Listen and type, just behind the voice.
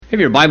Have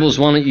your Bibles,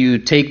 why don't you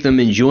take them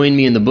and join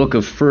me in the book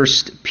of 1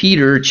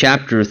 Peter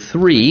chapter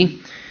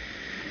 3.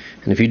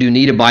 And if you do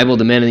need a Bible,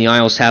 the men in the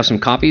aisles have some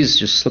copies.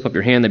 Just slip up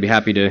your hand. They'd be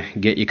happy to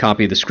get you a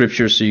copy of the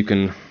Scripture so you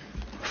can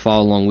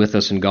follow along with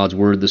us in God's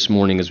Word this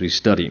morning as we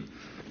study.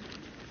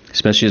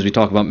 Especially as we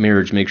talk about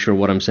marriage, make sure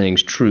what I'm saying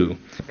is true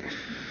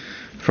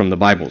from the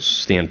Bible's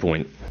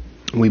standpoint.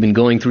 We've been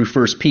going through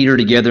 1 Peter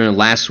together, and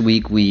last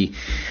week we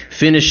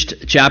finished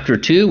chapter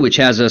 2, which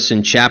has us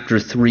in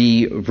chapter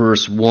 3,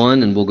 verse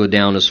 1, and we'll go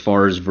down as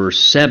far as verse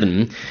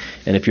 7.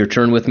 And if you'll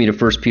turn with me to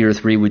 1 Peter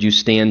 3, would you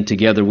stand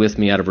together with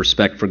me out of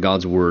respect for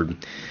God's Word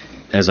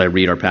as I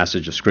read our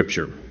passage of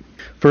Scripture.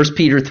 1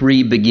 Peter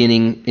 3,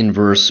 beginning in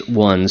verse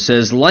 1,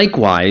 says,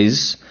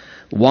 "Likewise,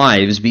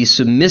 wives, be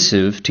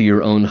submissive to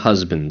your own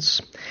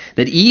husbands,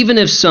 that even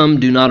if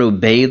some do not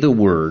obey the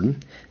word,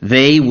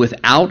 they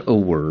without a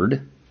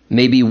word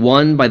may be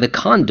won by the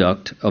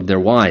conduct of their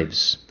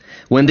wives,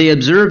 when they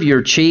observe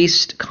your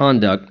chaste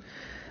conduct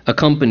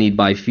accompanied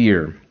by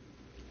fear.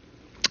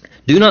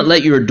 Do not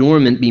let your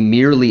adornment be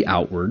merely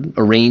outward,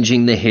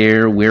 arranging the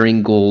hair,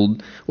 wearing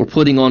gold, or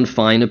putting on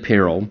fine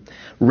apparel.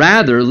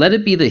 Rather, let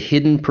it be the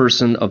hidden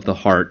person of the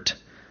heart,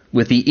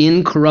 with the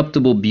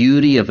incorruptible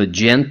beauty of a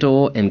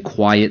gentle and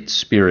quiet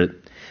spirit,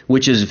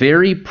 which is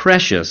very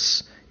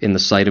precious in the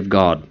sight of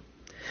God.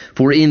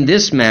 For in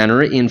this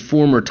manner, in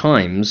former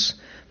times,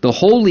 the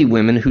holy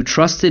women who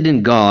trusted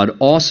in God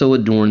also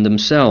adorned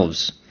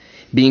themselves,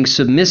 being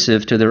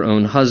submissive to their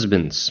own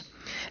husbands,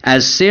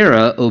 as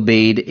Sarah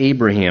obeyed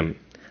Abraham,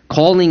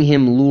 calling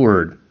him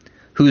Lord,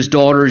 whose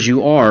daughters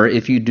you are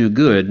if you do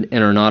good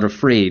and are not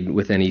afraid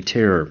with any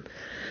terror.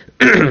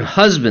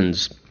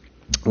 Husbands,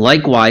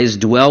 likewise,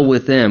 dwell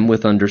with them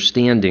with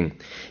understanding,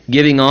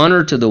 giving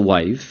honor to the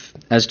wife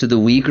as to the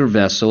weaker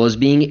vessel, as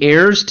being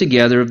heirs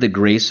together of the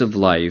grace of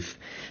life,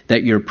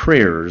 that your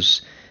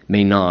prayers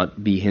may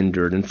not be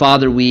hindered." And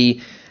Father, we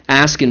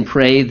ask and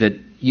pray that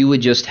you would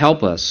just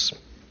help us,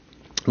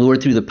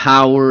 Lord, through the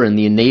power and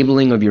the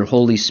enabling of your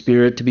Holy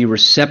Spirit, to be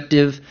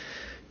receptive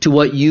to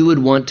what you would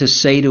want to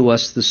say to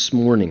us this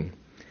morning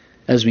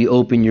as we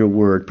open your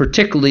word,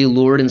 particularly,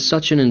 Lord, in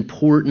such an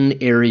important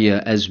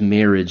area as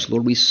marriage.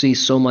 Lord, we see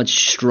so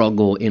much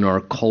struggle in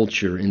our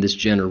culture, in this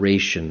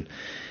generation,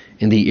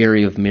 in the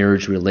area of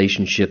marriage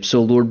relationships.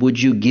 So, Lord,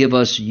 would you give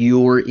us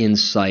your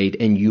insight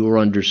and your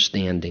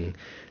understanding,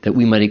 that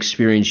we might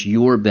experience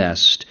your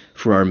best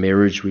for our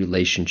marriage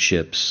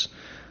relationships.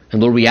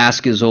 And Lord, we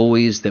ask as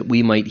always that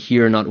we might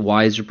hear not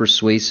wise or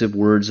persuasive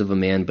words of a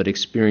man, but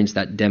experience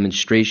that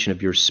demonstration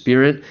of your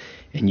Spirit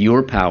and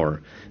your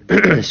power,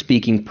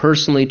 speaking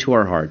personally to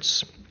our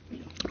hearts.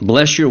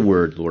 Bless your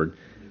word, Lord.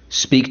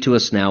 Speak to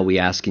us now, we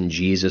ask in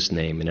Jesus'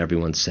 name. And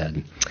everyone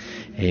said,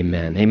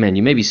 amen. Amen.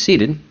 You may be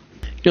seated.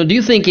 Do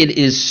you think it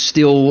is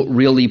still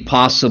really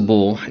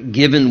possible,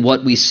 given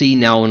what we see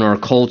now in our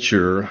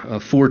culture,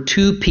 for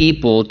two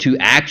people to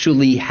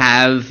actually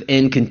have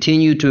and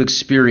continue to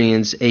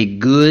experience a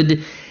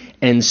good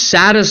and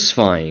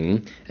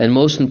satisfying, and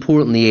most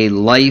importantly, a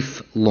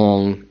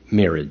lifelong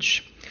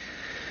marriage?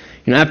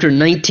 After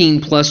 19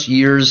 plus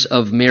years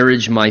of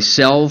marriage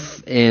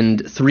myself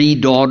and 3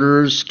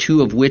 daughters,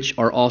 2 of which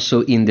are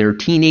also in their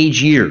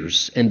teenage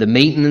years, and the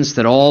maintenance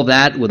that all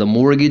that with a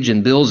mortgage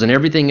and bills and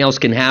everything else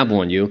can have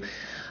on you,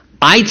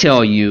 I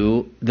tell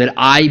you that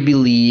I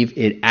believe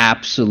it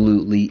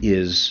absolutely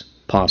is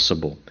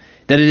possible.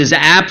 That it is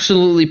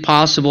absolutely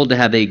possible to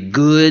have a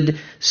good,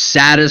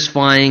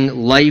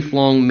 satisfying,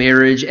 lifelong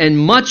marriage, and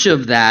much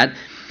of that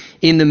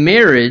in the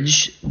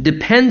marriage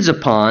depends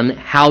upon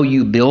how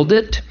you build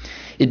it.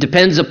 It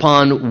depends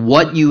upon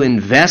what you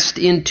invest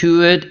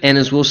into it, and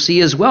as we'll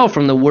see as well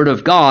from the Word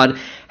of God,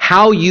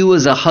 how you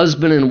as a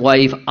husband and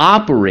wife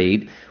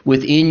operate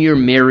within your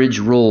marriage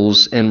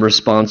roles and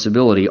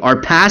responsibility.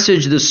 Our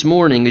passage this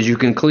morning, as you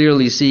can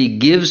clearly see,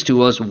 gives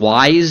to us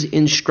wise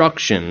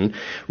instruction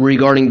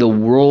regarding the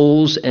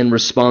roles and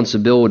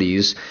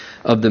responsibilities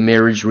of the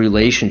marriage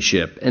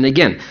relationship. And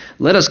again,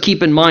 let us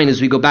keep in mind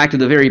as we go back to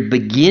the very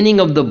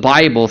beginning of the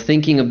Bible,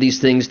 thinking of these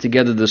things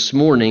together this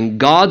morning,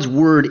 God's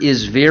word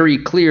is very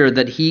clear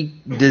that he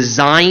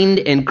designed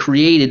and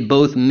created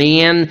both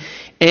man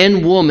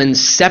and woman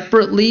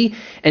separately,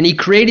 and he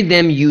created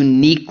them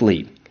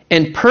uniquely.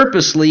 And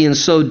purposely in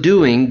so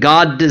doing,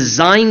 God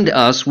designed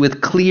us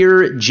with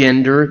clear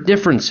gender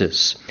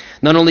differences.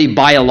 Not only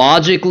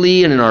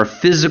biologically and in our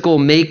physical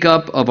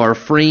makeup of our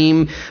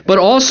frame, but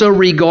also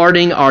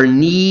regarding our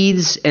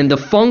needs and the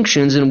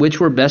functions in which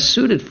we're best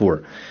suited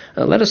for.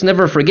 Let us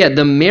never forget,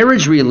 the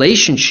marriage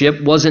relationship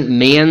wasn't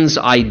man's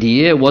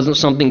idea. It wasn't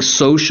something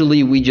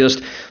socially we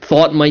just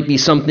thought might be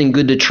something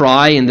good to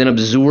try and then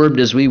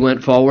absorbed as we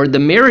went forward. The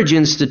marriage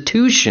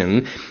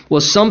institution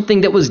was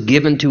something that was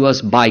given to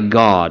us by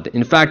God.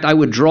 In fact, I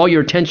would draw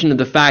your attention to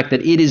the fact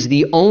that it is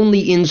the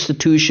only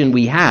institution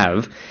we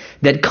have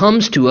that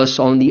comes to us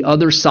on the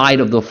other side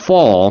of the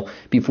fall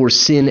before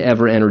sin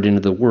ever entered into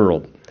the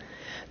world.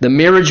 The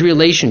marriage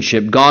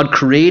relationship, God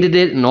created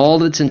it in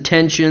all its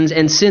intentions,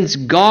 and since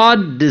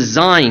God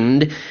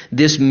designed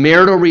this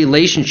marital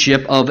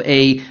relationship of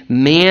a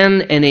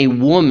man and a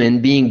woman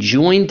being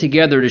joined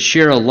together to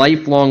share a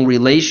lifelong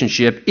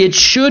relationship, it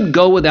should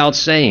go without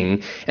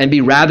saying and be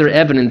rather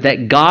evident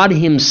that God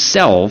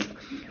Himself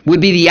would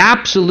be the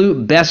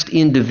absolute best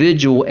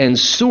individual and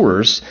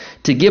source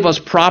to give us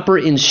proper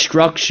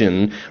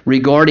instruction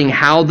regarding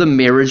how the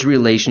marriage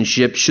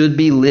relationship should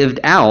be lived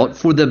out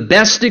for the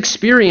best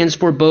experience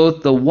for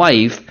both the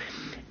wife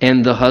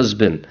and the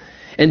husband.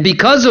 And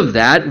because of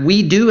that,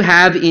 we do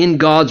have in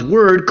God's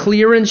Word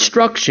clear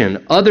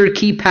instruction. Other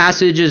key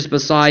passages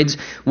besides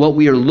what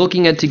we are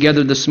looking at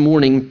together this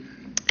morning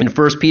in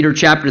 1 Peter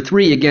chapter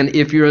 3, again,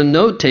 if you're a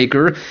note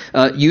taker,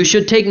 you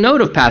should take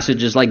note of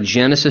passages like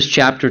Genesis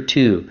chapter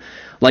 2,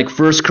 like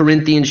 1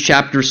 Corinthians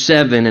chapter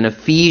 7, and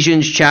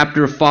Ephesians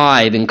chapter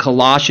 5, and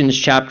Colossians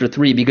chapter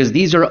 3, because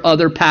these are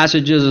other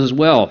passages as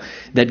well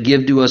that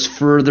give to us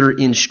further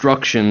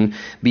instruction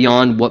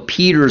beyond what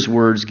Peter's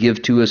words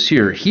give to us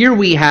here. Here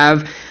we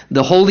have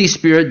the Holy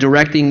Spirit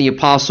directing the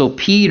Apostle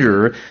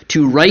Peter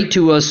to write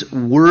to us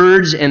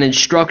words and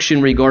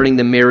instruction regarding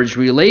the marriage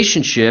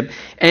relationship.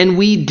 And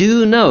we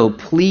do know,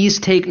 please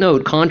take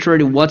note, contrary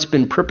to what's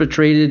been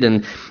perpetrated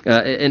and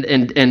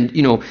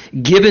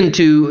given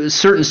to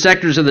certain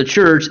sectors of the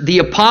church, the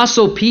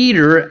Apostle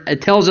Peter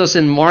tells us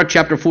in Mark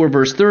chapter 4,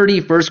 verse 30,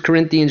 1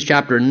 Corinthians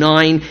chapter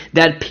 9,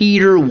 that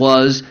Peter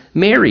was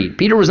married.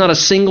 Peter was not a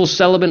single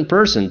celibate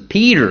person.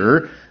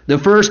 Peter, the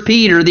first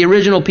Peter, the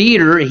original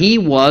Peter, he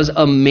was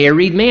a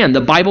married man.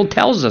 The Bible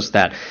tells us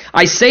that.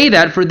 I say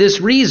that for this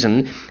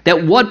reason,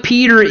 that what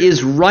Peter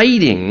is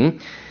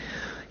writing,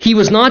 he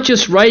was not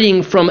just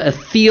writing from a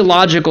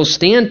theological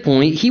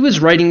standpoint, he was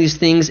writing these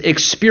things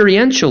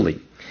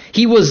experientially.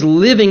 He was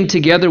living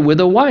together with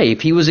a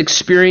wife. He was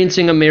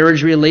experiencing a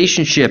marriage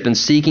relationship and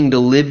seeking to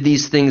live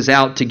these things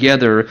out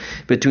together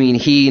between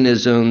he and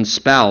his own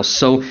spouse.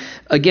 So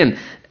again,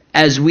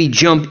 as we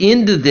jump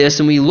into this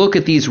and we look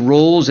at these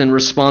roles and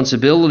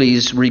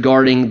responsibilities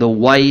regarding the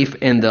wife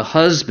and the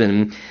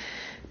husband,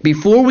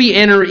 before we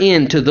enter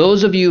into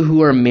those of you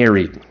who are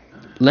married,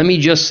 let me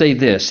just say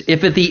this.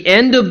 If at the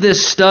end of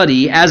this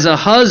study, as a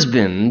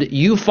husband,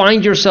 you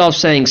find yourself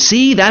saying,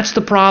 see, that's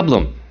the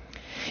problem.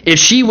 If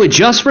she would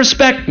just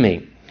respect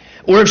me,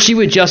 or if she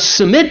would just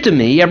submit to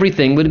me,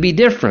 everything would be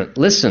different.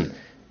 Listen,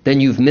 then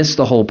you've missed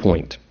the whole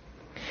point.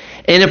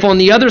 And if on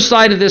the other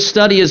side of this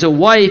study as a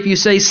wife, you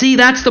say, see,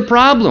 that's the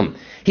problem.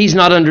 He's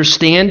not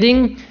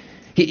understanding.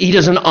 He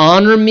doesn't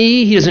honor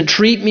me. He doesn't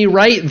treat me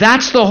right.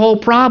 That's the whole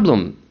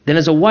problem. Then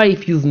as a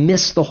wife, you've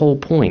missed the whole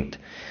point.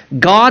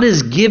 God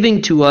is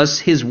giving to us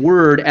His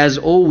Word, as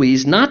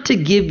always, not to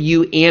give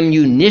you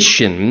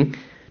ammunition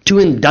to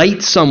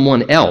indict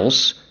someone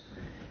else.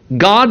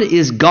 God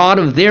is God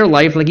of their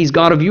life like He's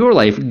God of your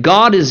life.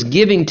 God is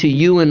giving to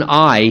you and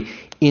I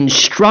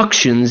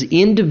instructions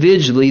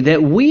individually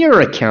that we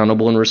are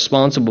accountable and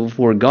responsible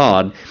before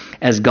God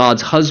as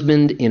God's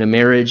husband in a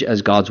marriage,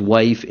 as God's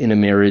wife in a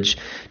marriage,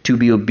 to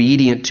be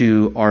obedient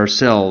to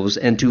ourselves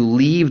and to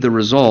leave the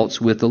results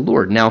with the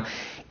Lord. Now,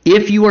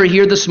 if you are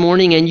here this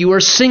morning and you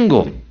are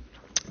single,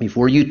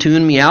 before you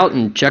tune me out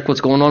and check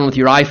what's going on with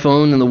your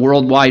iPhone and the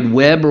World Wide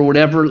Web or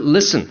whatever,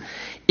 listen.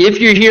 If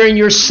you're here and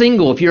you're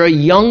single, if you're a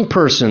young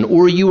person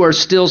or you are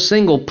still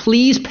single,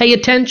 please pay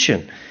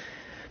attention.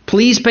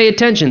 Please pay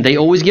attention. They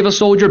always give a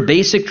soldier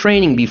basic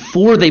training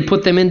before they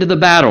put them into the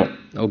battle.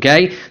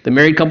 Okay? The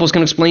married couples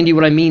can explain to you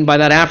what I mean by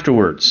that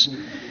afterwards.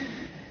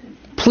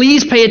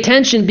 Please pay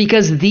attention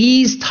because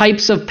these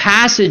types of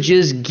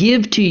passages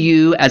give to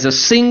you as a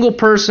single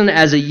person,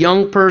 as a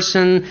young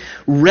person,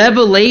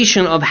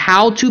 revelation of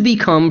how to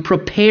become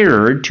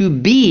prepared to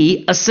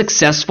be a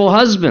successful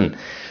husband,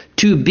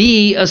 to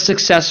be a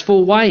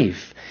successful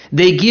wife.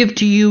 They give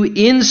to you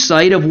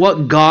insight of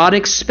what God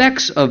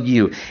expects of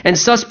you. And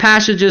such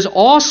passages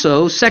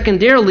also,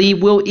 secondarily,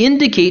 will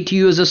indicate to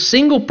you as a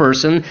single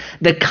person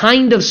the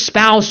kind of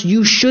spouse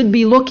you should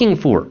be looking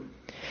for.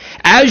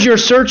 As you're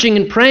searching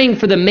and praying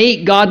for the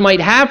mate God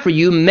might have for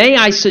you, may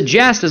I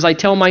suggest, as I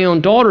tell my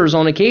own daughters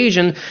on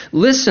occasion,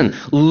 listen,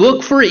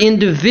 look for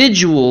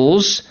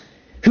individuals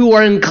who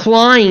are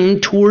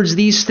inclined towards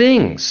these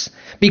things.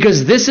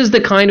 Because this is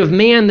the kind of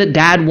man that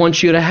Dad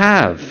wants you to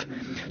have.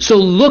 So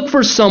look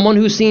for someone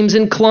who seems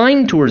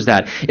inclined towards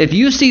that. If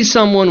you see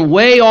someone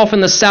way off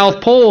in the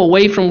South Pole,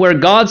 away from where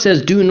God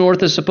says due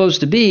north is supposed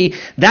to be,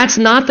 that's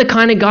not the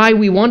kind of guy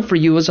we want for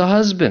you as a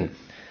husband.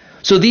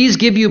 So these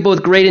give you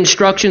both great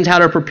instructions how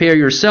to prepare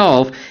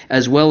yourself,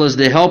 as well as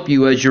to help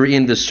you as you're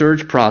in the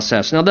search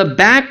process. Now, the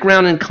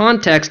background and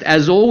context,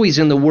 as always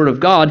in the Word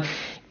of God,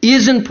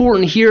 is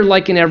important here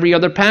like in every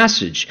other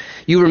passage.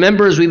 You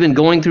remember as we've been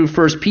going through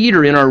 1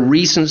 Peter in our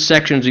recent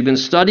sections we've been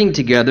studying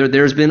together,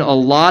 there's been a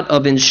lot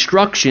of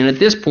instruction at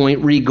this point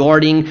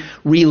regarding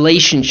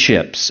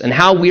relationships and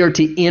how we are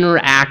to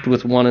interact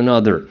with one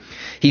another.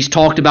 He's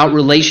talked about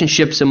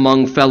relationships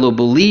among fellow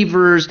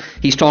believers.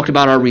 He's talked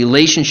about our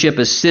relationship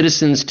as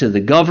citizens to the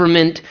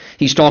government.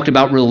 He's talked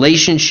about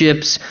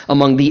relationships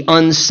among the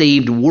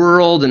unsaved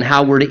world and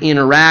how we're to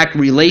interact.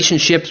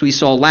 Relationships we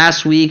saw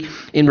last week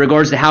in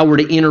regards to how we're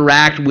to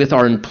interact with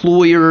our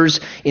employers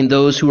and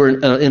those who are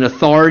in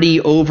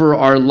authority over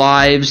our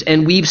lives.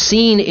 And we've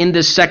seen in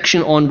this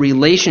section on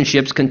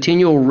relationships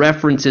continual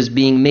references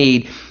being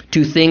made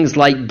to things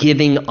like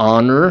giving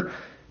honor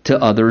to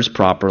others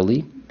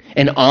properly,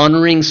 and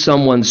honoring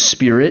someone's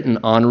spirit and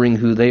honoring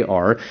who they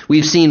are.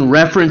 We've seen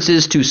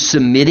references to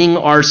submitting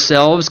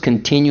ourselves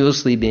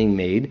continuously being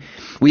made.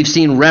 We've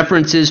seen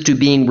references to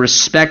being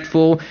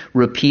respectful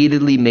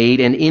repeatedly made.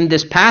 And in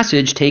this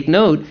passage, take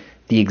note,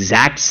 the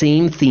exact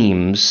same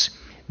themes,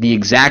 the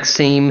exact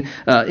same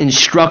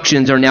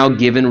instructions are now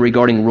given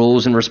regarding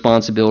roles and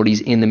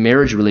responsibilities in the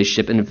marriage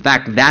relationship. And in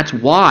fact, that's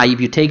why,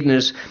 if you take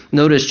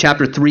notice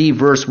chapter 3,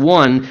 verse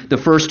 1, the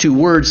first two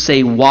words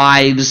say,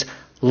 wives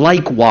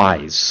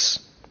likewise.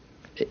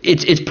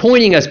 It's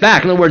pointing us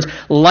back. In other words,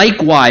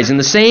 likewise. In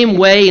the same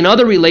way, in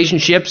other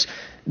relationships,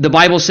 the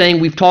Bible's saying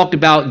we've talked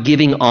about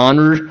giving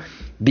honor,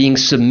 being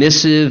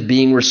submissive,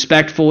 being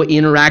respectful,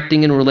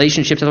 interacting in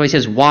relationships. That's why he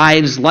says,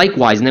 wives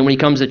likewise. And then when he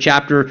comes to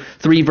chapter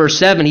 3, verse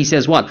 7, he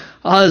says what?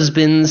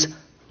 Husbands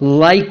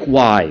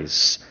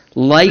likewise.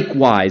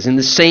 Likewise. In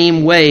the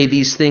same way,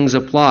 these things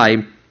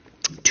apply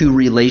to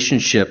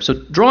relationships. So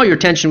draw your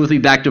attention with me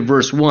back to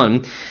verse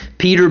 1.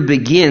 Peter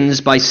begins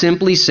by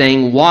simply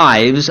saying,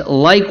 wives,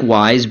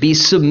 likewise, be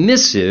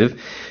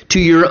submissive to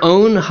your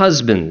own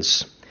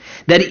husbands,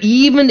 that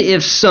even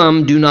if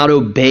some do not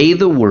obey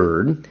the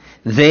word,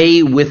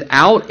 they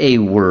without a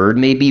word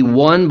may be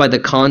won by the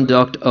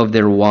conduct of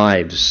their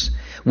wives,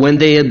 when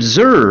they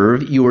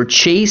observe your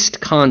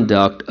chaste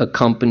conduct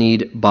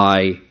accompanied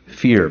by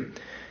fear.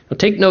 Now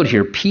take note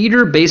here,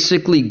 Peter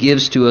basically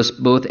gives to us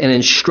both an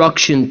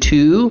instruction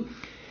to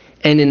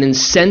and an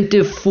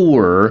incentive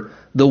for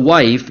the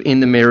wife in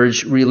the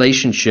marriage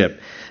relationship.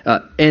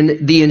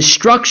 And the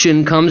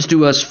instruction comes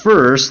to us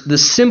first. The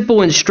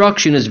simple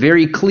instruction is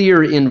very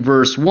clear in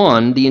verse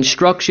 1. The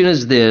instruction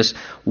is this: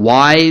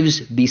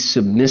 wives, be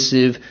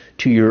submissive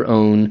to your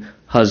own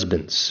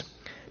husbands.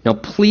 Now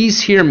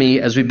please hear me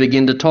as we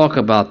begin to talk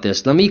about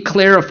this. Let me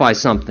clarify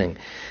something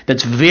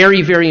that's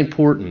very, very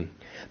important.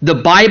 The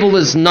Bible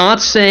is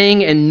not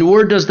saying, and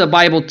nor does the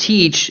Bible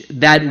teach,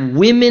 that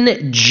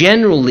women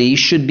generally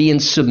should be in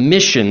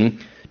submission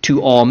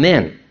to all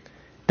men.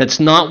 That's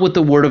not what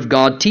the Word of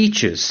God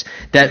teaches,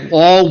 that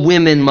all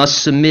women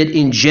must submit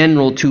in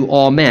general to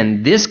all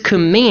men. This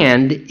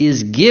command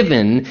is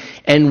given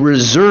and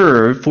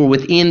reserved for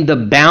within the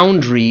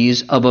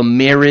boundaries of a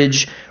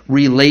marriage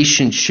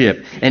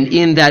relationship. And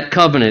in that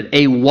covenant,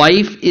 a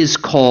wife is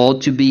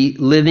called to be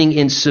living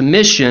in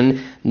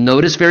submission,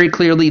 notice very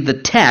clearly the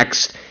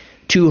text,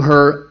 to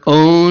her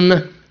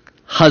own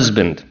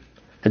husband.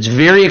 That's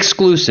very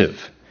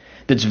exclusive.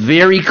 That's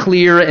very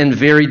clear and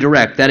very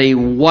direct, that a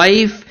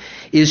wife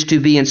is to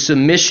be in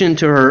submission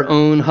to her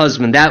own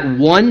husband, that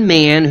one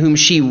man whom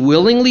she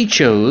willingly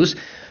chose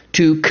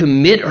to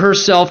commit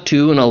herself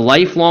to in a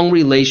lifelong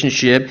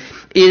relationship.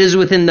 It is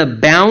within the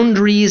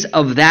boundaries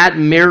of that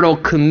marital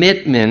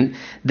commitment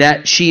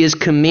that she is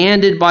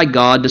commanded by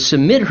God to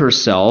submit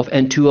herself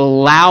and to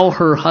allow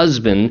her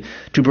husband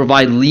to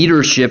provide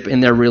leadership in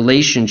their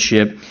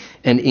relationship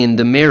and in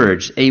the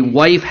marriage. A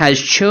wife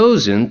has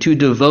chosen to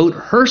devote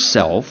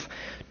herself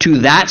to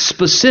that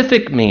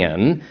specific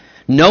man,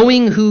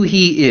 knowing who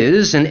he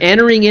is and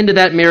entering into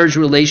that marriage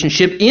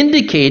relationship,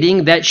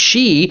 indicating that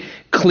she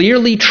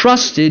clearly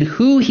trusted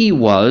who he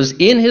was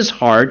in his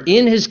heart,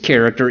 in his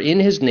character, in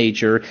his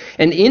nature,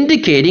 and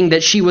indicating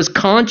that she was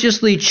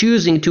consciously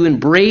choosing to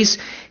embrace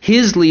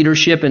his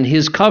leadership and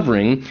his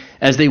covering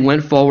as they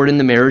went forward in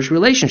the marriage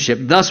relationship.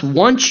 Thus,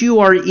 once you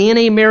are in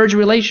a marriage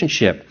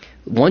relationship,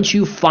 once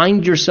you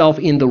find yourself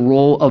in the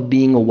role of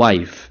being a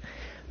wife,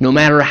 no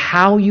matter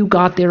how you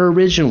got there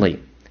originally,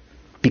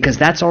 because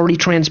that's already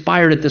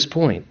transpired at this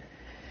point,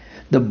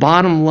 the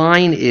bottom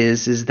line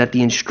is that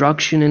the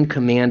instruction and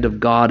command of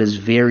God is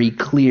very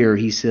clear.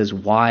 He says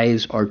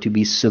wives are to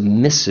be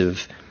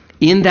submissive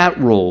in that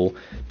role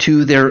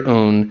to their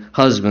own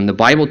husband. The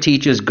Bible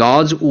teaches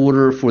God's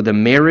order for the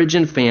marriage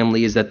and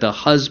family is that the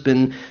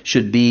husband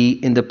should be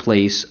in the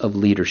place of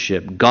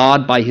leadership.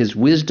 God, by his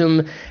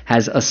wisdom,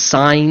 has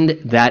assigned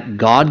that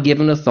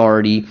God-given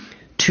authority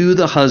to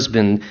the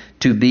husband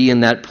to be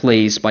in that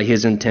place by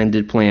his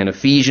intended plan.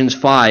 Ephesians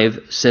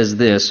 5 says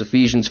this,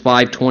 Ephesians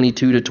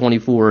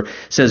 5:22-24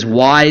 says,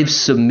 wives,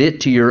 submit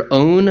to your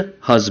own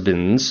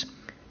husbands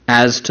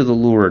as to the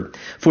Lord.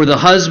 For the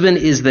husband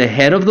is the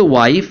head of the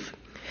wife,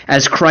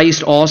 as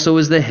Christ also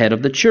is the head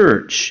of the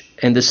church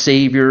and the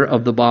Savior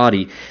of the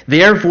body.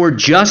 Therefore,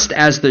 just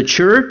as the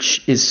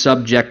church is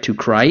subject to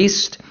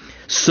Christ,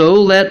 so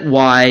let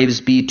wives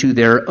be to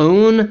their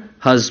own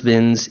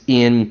husbands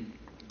in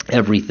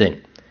everything.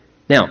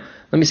 Now,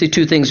 let me say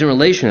two things in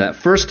relation to that.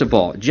 First of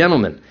all,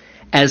 gentlemen,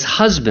 as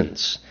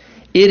husbands,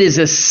 It is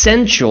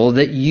essential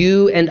that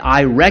you and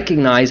I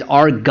recognize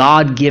our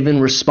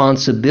God-given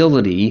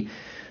responsibility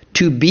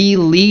to be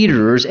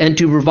leaders and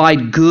to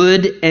provide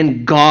good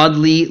and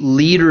godly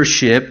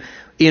leadership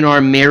in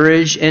our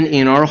marriage and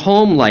in our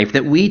home life,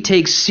 that we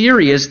take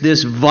serious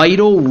this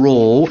vital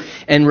role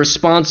and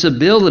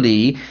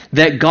responsibility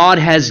that God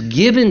has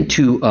given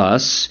to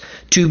us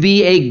to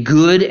be a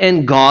good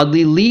and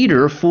godly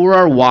leader for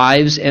our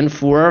wives and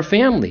for our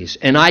families.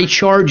 And I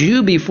charge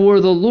you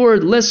before the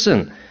Lord,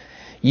 listen,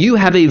 you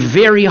have a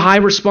very high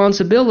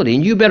responsibility,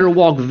 and you better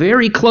walk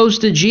very close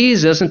to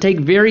Jesus and take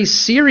very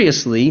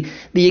seriously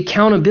the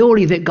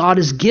accountability that God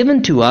has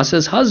given to us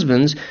as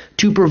husbands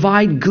to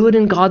provide good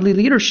and godly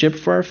leadership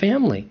for our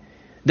family.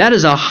 That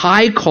is a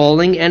high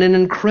calling and an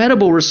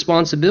incredible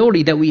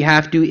responsibility that we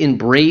have to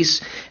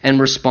embrace and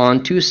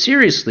respond to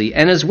seriously.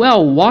 And as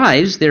well,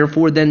 wives,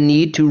 therefore, then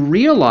need to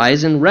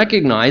realize and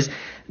recognize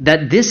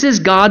that this is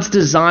God's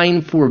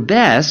design for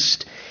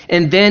best,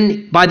 and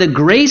then by the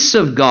grace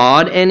of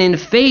God and in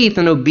faith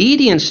and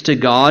obedience to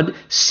God,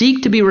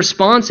 seek to be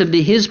responsive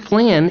to His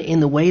plan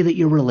in the way that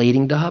you're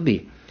relating to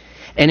hubby,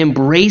 and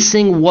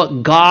embracing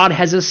what God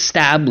has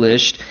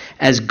established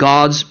as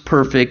God's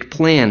perfect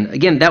plan.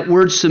 Again, that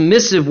word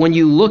submissive, when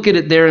you look at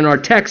it there in our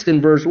text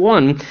in verse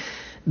 1,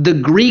 the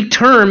Greek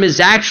term is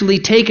actually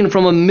taken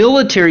from a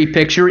military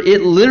picture.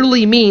 It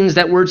literally means,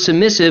 that word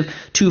submissive,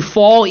 to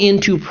fall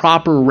into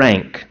proper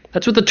rank.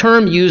 That's what the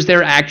term used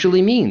there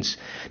actually means.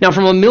 Now,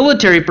 from a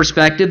military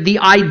perspective, the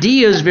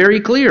idea is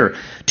very clear.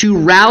 To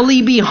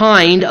rally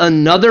behind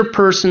another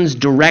person's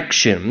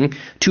direction,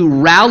 to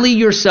rally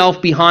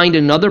yourself behind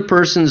another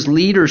person's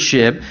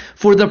leadership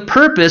for the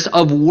purpose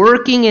of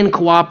working in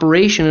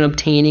cooperation and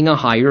obtaining a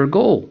higher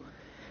goal.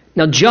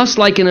 Now, just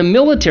like in a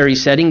military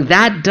setting,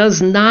 that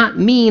does not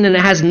mean, and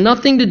it has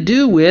nothing to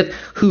do with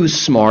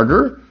who's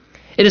smarter.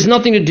 It has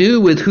nothing to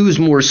do with who's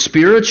more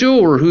spiritual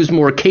or who's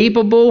more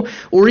capable,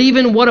 or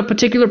even what a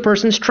particular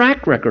person's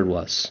track record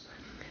was.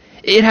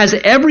 It has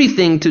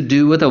everything to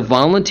do with a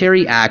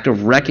voluntary act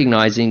of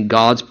recognizing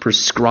God's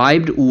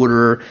prescribed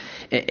order.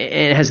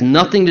 It has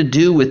nothing to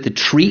do with the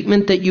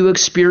treatment that you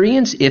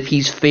experience. If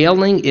he's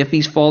failing, if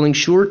he's falling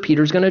short,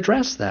 Peter's going to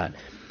address that.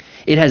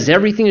 It has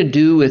everything to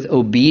do with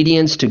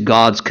obedience to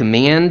God's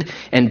command,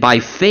 and by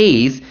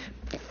faith,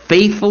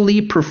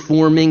 faithfully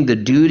performing the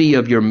duty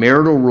of your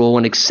marital role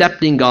and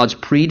accepting God's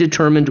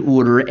predetermined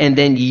order, and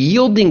then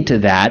yielding to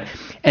that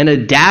and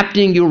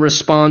adapting your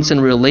response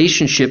and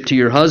relationship to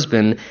your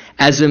husband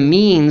as a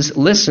means,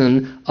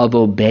 listen, of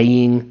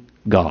obeying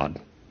God,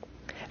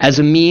 as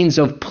a means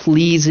of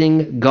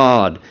pleasing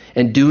God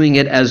and doing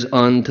it as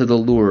unto the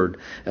Lord.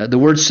 The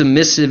word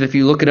submissive, if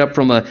you look it up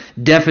from a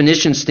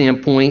definition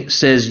standpoint,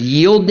 says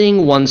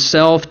yielding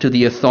oneself to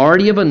the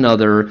authority of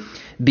another,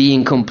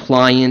 being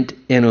compliant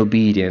and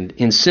obedient.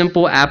 In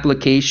simple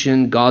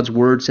application, God's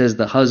word says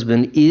the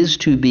husband is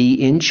to be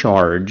in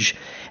charge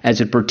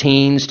as it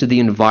pertains to the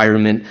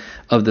environment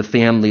of the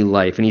family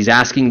life. And he's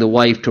asking the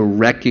wife to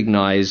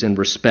recognize and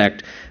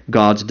respect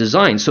God's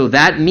design. So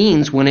that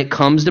means when it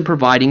comes to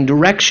providing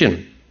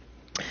direction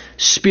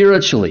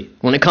spiritually,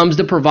 when it comes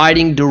to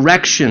providing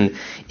direction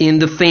in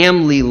the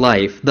family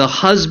life, the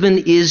husband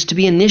is to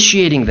be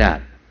initiating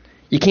that.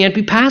 You can't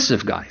be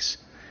passive, guys.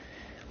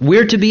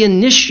 We're to be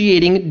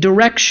initiating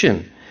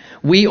direction.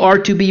 We are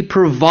to be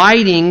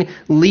providing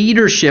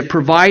leadership,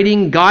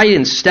 providing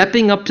guidance,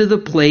 stepping up to the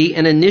plate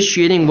and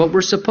initiating what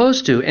we're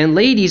supposed to. And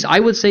ladies,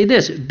 I would say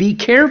this, be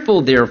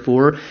careful,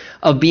 therefore,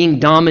 of being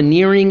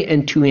domineering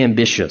and too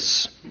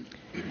ambitious.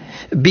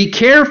 Be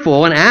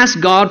careful and ask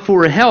God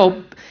for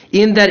help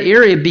in that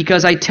area,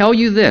 because I tell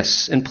you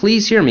this, and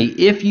please hear me,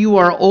 if you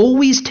are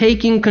always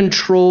taking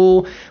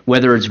control,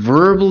 whether it's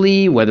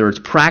verbally, whether it's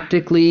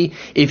practically,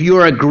 if you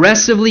are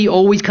aggressively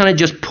always kind of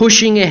just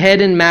pushing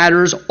ahead in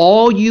matters,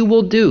 all you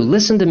will do,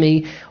 listen to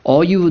me,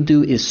 all you will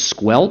do is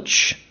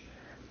squelch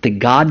the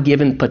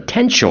God-given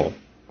potential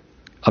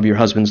of your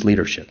husband's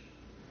leadership.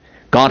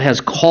 God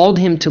has called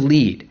him to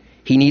lead.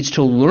 He needs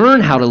to learn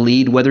how to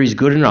lead, whether he's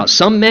good or not.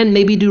 Some men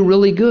maybe do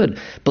really good.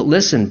 But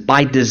listen,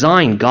 by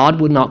design,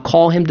 God would not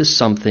call him to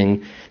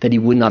something that he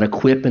would not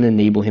equip and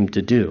enable him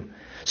to do.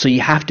 So you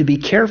have to be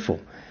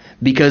careful.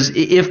 Because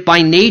if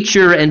by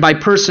nature and by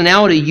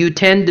personality you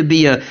tend to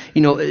be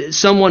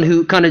someone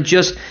who kind of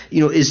just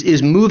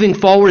is moving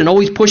forward and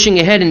always pushing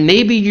ahead, and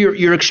maybe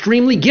you're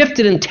extremely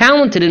gifted and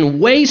talented and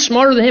way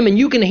smarter than him and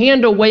you can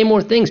handle way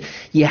more things,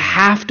 you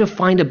have to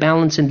find a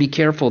balance and be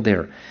careful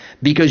there.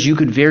 Because you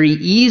could very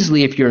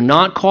easily, if you're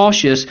not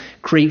cautious,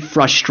 create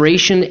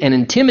frustration and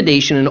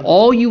intimidation, and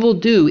all you will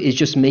do is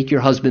just make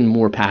your husband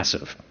more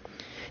passive.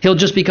 He'll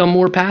just become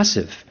more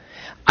passive.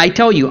 I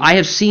tell you, I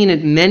have seen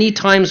it many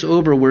times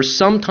over where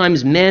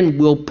sometimes men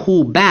will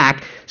pull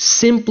back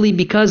simply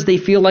because they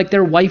feel like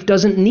their wife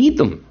doesn't need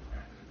them.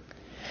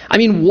 I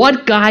mean,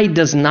 what guy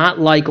does not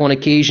like on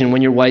occasion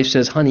when your wife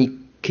says, honey,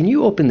 can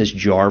you open this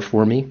jar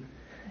for me?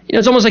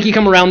 It's almost like you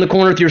come around the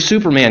corner with your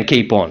Superman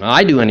cape on.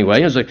 I do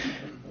anyway. It's like,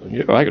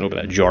 yeah, I can open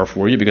that jar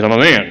for you because I'm a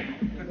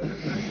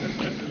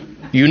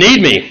man. You need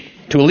me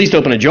to at least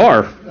open a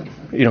jar.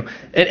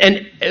 And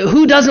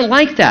who doesn't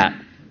like that?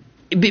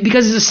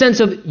 Because it's a sense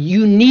of,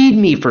 you need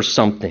me for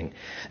something.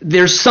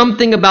 There's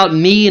something about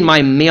me and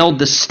my male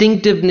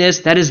distinctiveness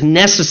that is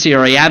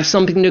necessary. I have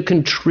something to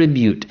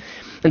contribute.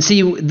 And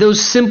see,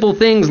 those simple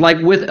things like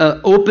with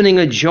opening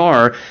a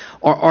jar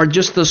are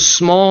just the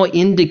small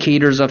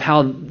indicators of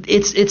how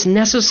it's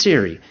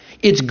necessary.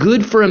 It's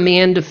good for a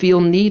man to feel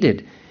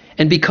needed.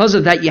 And because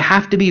of that, you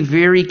have to be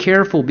very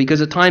careful, because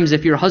at times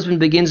if your husband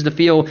begins to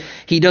feel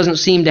he doesn't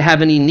seem to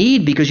have any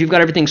need because you've got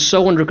everything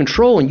so under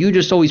control and you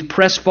just always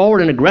press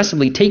forward and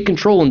aggressively take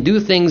control and do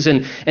things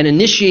and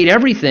initiate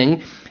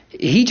everything,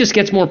 he just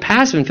gets more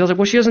passive and feels like,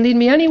 well, she doesn't need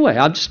me anyway.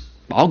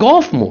 I'll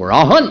golf more.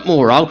 I'll hunt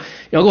more. I'll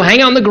go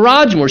hang out in the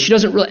garage more. She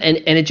doesn't really, and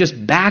it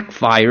just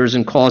backfires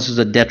and causes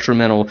a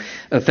detrimental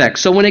effect.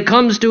 So when it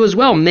comes to, as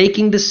well,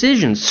 making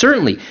decisions,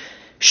 certainly,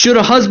 should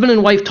a husband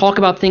and wife talk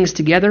about things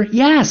together?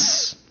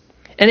 Yes.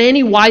 And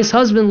any wise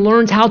husband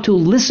learns how to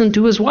listen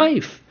to his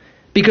wife.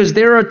 Because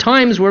there are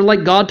times where,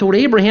 like God told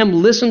Abraham,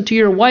 listen to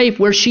your wife,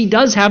 where she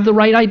does have the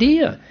right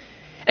idea.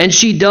 And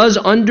she does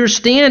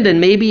understand and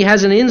maybe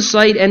has an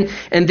insight, and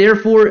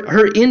therefore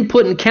her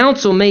input and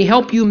counsel may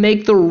help you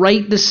make the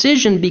right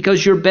decision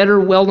because you're better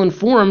well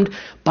informed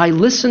by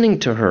listening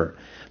to her.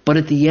 But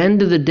at the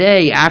end of the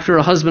day, after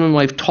a husband and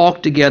wife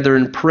talk together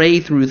and pray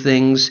through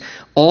things,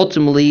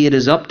 ultimately it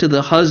is up to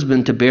the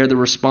husband to bear the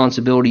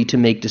responsibility to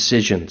make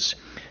decisions,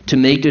 to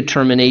make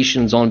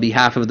determinations on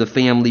behalf of the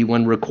family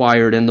when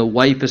required, and the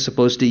wife is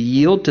supposed to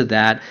yield to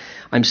that.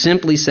 I'm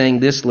simply saying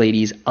this,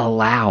 ladies,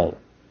 allow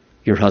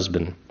your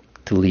husband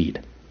to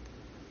lead.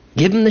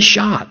 Give him the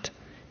shot.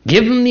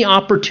 Give him the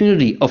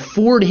opportunity.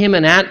 Afford him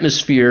an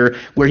atmosphere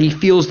where he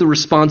feels the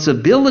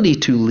responsibility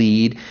to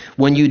lead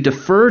when you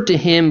defer to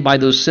him by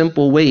those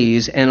simple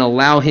ways and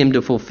allow him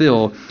to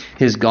fulfill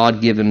his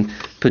God-given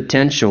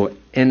potential.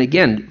 And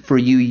again, for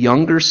you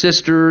younger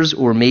sisters,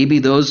 or maybe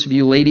those of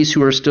you ladies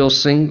who are still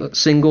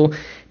single,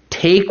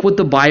 take what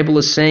the Bible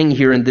is saying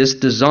here in this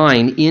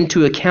design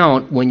into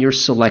account when you're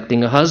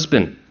selecting a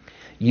husband.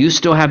 You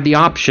still have the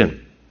option.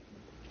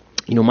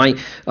 My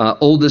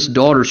oldest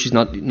daughter, she's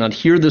not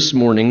here this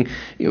morning,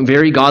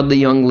 very godly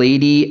young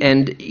lady.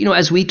 And,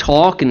 as we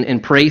talk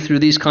and pray through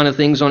these kind of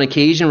things on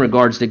occasion in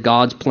regards to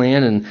God's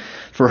plan and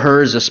for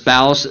her as a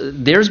spouse,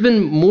 there's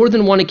been more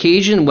than one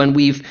occasion when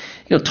we've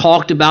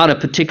talked about a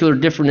particular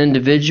different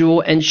individual.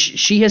 And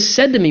she has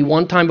said to me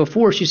one time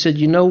before, she said,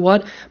 you know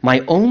what? My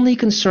only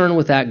concern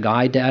with that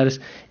guy, Dad,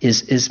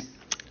 is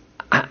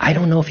I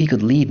don't know if he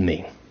could lead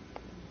me.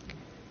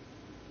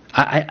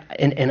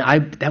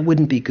 That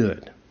wouldn't be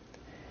good.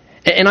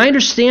 And I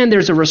understand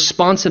there's a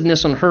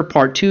responsiveness on her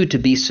part, too, to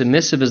be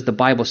submissive, as the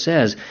Bible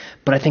says.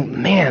 But I think,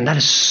 man, that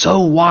is so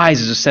wise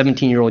as a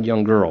 17-year-old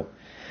young girl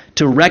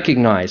to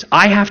recognize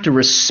I have to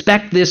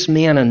respect this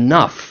man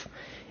enough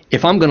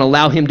if I'm going to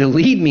allow him to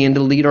lead me and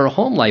to lead our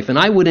home life. And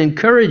I would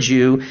encourage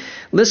you,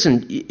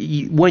 listen,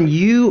 when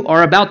you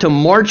are about to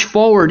march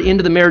forward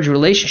into the marriage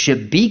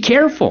relationship, be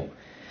careful.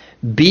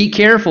 Be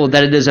careful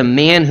that it is a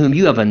man whom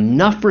you have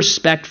enough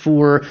respect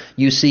for,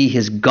 you see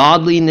his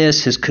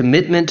godliness, his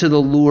commitment to the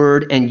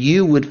Lord, and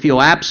you would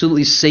feel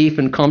absolutely safe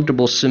and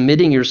comfortable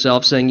submitting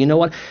yourself, saying, you know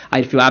what,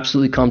 I feel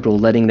absolutely comfortable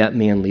letting that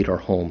man lead our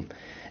home.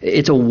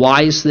 It's a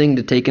wise thing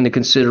to take into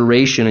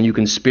consideration, and you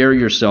can spare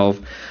yourself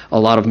a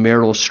lot of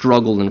marital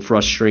struggle and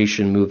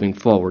frustration moving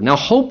forward. Now,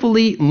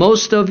 hopefully,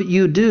 most of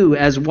you do,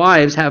 as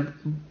wives, have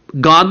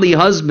godly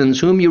husbands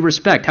whom you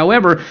respect.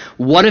 However,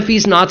 what if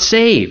he's not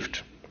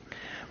saved?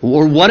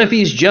 Or what if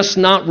he's just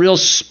not real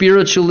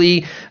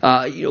spiritually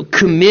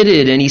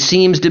committed and he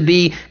seems to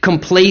be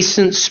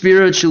complacent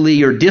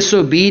spiritually or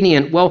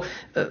disobedient? Well,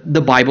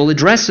 the Bible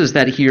addresses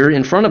that here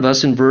in front of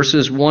us in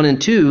verses 1 and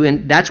 2,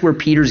 and that's where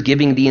Peter's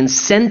giving the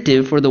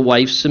incentive for the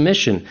wife's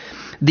submission.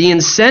 The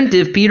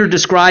incentive, Peter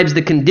describes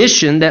the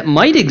condition that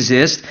might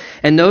exist,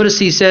 and notice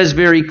he says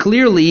very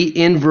clearly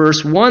in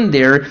verse 1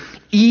 there,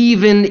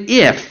 even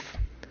if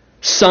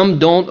some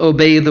don't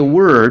obey the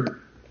word,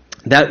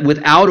 that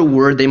without a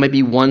word they might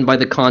be won by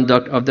the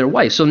conduct of their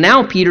wife. So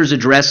now Peter's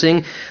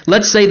addressing,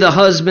 let's say the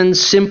husband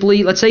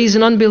simply, let's say he's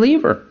an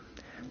unbeliever.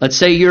 Let's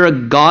say you're a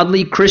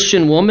godly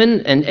Christian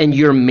woman and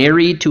you're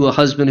married to a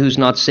husband who's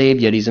not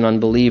saved yet. He's an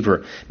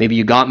unbeliever. Maybe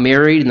you got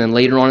married and then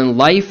later on in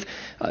life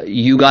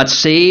you got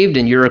saved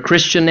and you're a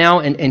Christian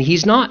now and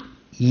he's not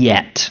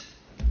yet.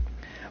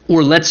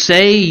 Or let's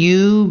say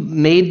you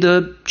made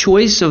the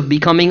choice of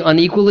becoming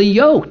unequally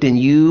yoked and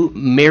you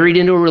married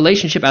into a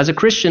relationship as a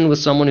Christian with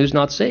someone who's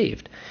not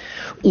saved.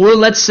 Or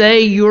let's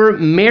say you're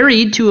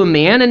married to a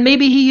man and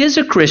maybe he is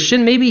a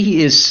Christian, maybe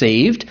he is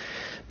saved,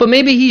 but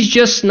maybe he's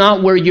just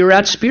not where you're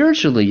at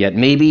spiritually yet.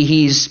 Maybe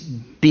he's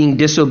being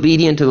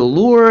disobedient to the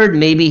Lord.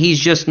 Maybe he's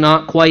just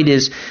not quite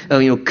as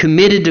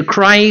committed to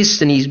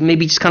Christ, and he's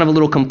maybe just kind of a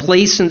little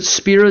complacent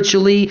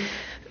spiritually.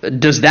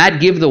 Does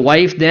that give the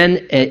wife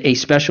then a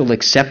special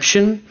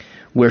exception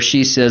where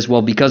she says,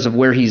 well, because of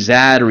where he's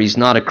at or he's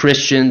not a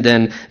Christian,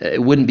 then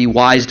it wouldn't be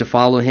wise to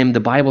follow him? The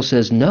Bible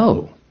says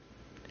no.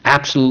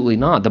 Absolutely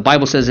not. The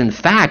Bible says, in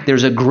fact,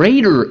 there's a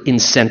greater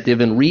incentive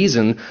and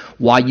reason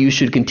why you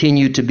should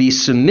continue to be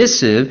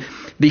submissive,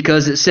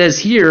 because it says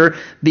here,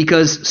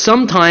 because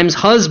sometimes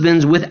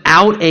husbands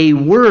without a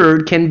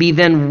word can be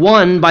then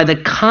won by the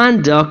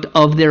conduct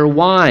of their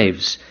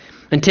wives.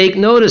 And take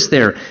notice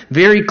there,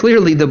 very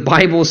clearly the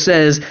Bible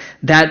says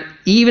that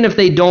even if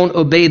they don't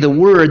obey the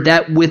word,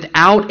 that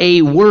without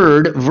a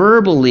word,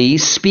 verbally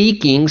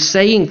speaking,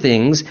 saying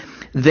things,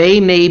 they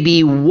may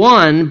be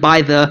won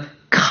by the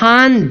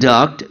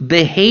conduct,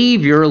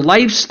 behavior,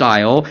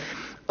 lifestyle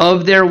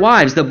of their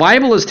wives. The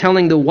Bible is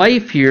telling the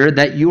wife here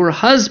that your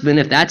husband,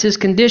 if that's his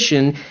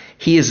condition,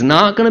 he is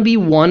not going to be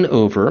won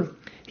over.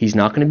 He's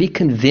not going to be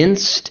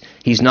convinced.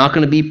 He's not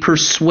going to be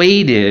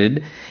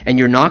persuaded. And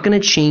you're not going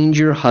to change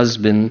your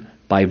husband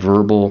by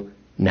verbal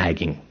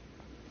nagging,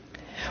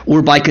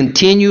 or by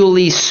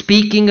continually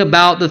speaking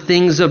about the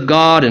things of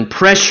God and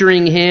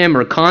pressuring him,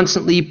 or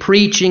constantly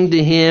preaching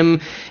to him.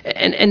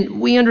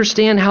 And we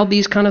understand how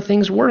these kind of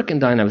things work in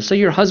dynamics. So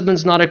your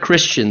husband's not a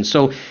Christian,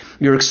 so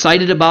you're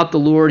excited about the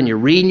Lord and you're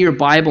reading your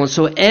Bible, and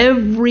so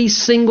every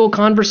single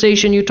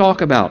conversation you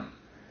talk about,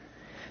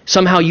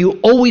 somehow you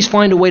always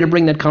find a way to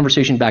bring that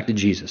conversation back to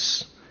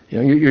Jesus.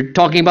 You're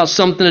talking about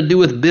something to do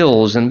with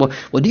bills, and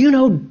well, do you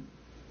know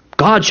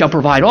God shall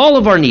provide all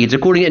of our needs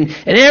according in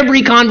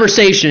every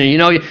conversation.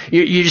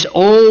 You just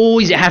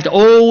always have to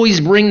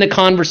always bring the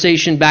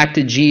conversation back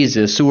to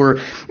Jesus. Or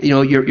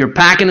you're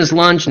packing his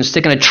lunch and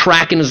sticking a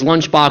track in his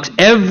lunchbox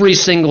every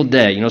sintle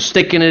day.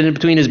 Sticking it in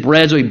between his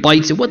bread so he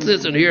bites it. What's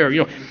this in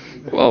here?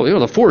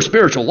 The 4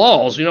 spiritual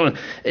laws.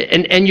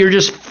 And you're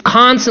just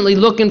constantly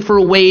looking for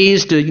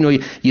ways to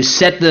you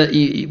set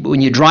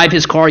when you drive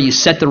his car, you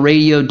set the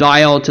radio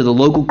dial to the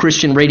local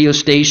Christian radio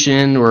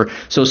station, or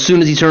so as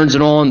soon as he turns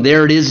it on,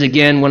 there it is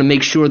again. Want to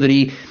make sure that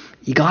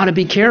you got to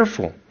be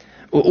careful.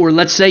 Or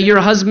let's say your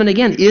husband,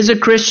 again, is a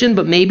Christian,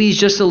 but maybe he's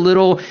just a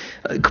little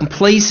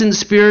complacent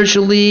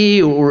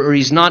spiritually, or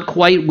he's not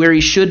quite where he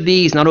should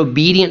be. He's not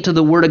obedient to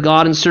the Word of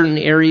God in certain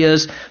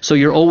areas. So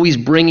you're always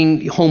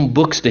bringing home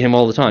books to him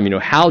all the time.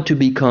 How to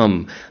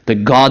become the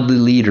godly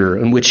leader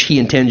in which he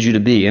intends you to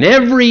be. And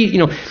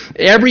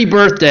every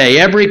birthday,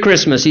 every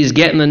Christmas, he's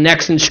getting the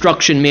next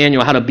instruction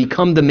manual, how to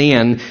become the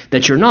man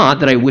that you're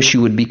not, that I wish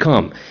you would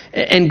become.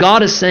 And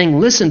God is saying,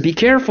 listen, be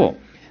careful,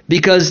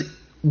 because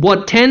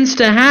what tends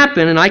to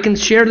happen, and I can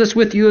share this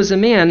with you as a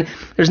man,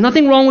 there's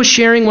nothing wrong with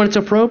sharing when it's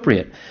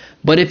appropriate.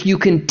 But if you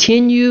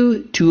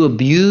continue to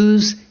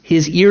abuse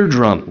his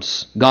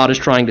eardrums, God is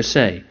trying to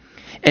say,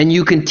 and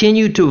you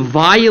continue to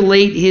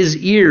violate his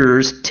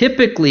ears,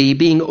 typically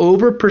being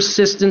over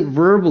persistent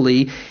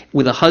verbally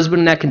with a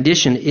husband in that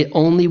condition, it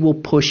only will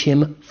push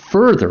him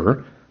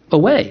further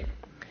away.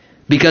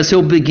 Because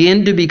he'll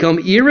begin to become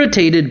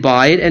irritated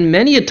by it, and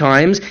many a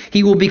times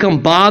he will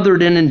become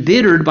bothered and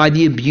embittered by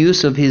the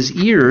abuse of his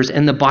ears.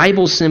 And the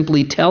Bible's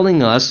simply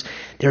telling us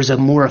there's a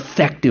more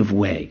effective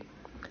way.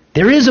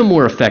 There is a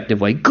more effective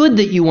way. Good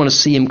that you want to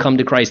see him come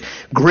to Christ.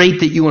 Great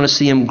that you want to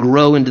see him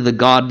grow into the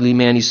godly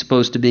man he's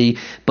supposed to be.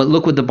 But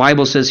look what the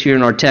Bible says here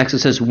in our text. It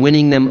says,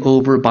 winning them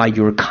over by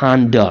your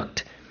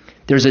conduct.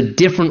 There's a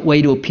different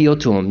way to appeal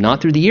to him,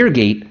 not through the ear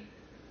gate,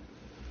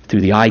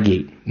 through the eye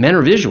gate. Men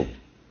are visual.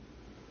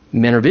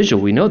 Men are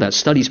visual. We know that.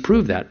 Studies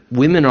prove that.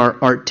 Women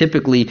are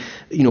typically,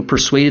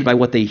 persuaded by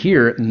what they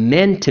hear.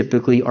 Men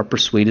typically are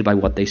persuaded by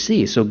what they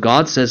see. So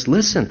God says,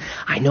 listen,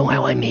 I know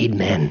how I made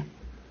men.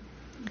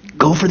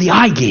 Go for the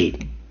eye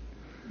gate.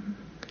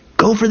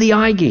 Go for the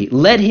eye gate.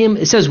 Let him,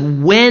 it says,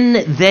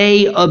 when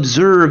they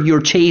observe your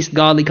chaste,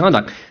 godly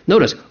conduct.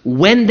 Notice,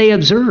 when they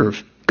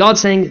observe.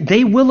 God's saying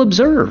they will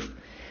observe.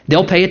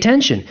 They'll pay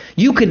attention.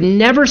 You could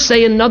never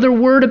say another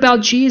word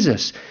about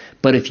Jesus.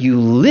 But if you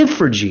live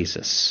for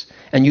Jesus,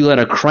 and you let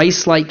a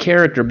Christ-like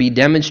character be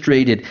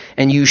demonstrated,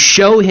 and you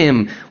show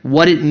him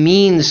what it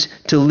means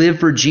to live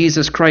for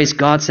Jesus Christ,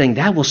 God's saying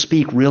that will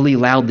speak really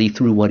loudly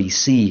through what he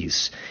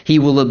sees. He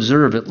will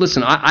observe it.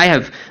 Listen, I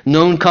have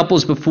known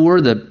couples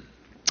before. The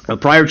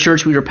prior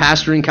church we were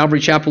pastoring,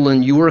 Calvary Chapel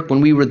in York, when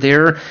we were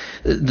there,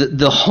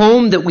 the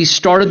home that we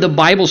started the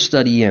Bible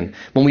study in,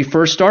 when we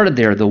first started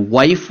there, the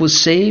wife was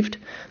saved.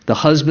 The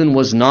husband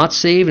was not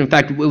saved. In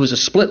fact, it was a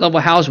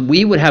split-level house.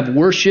 We would have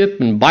worship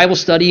and Bible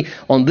study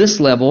on this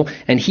level,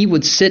 and he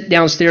would sit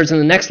downstairs in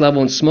the next level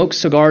and smoke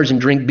cigars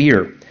and drink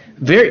beer.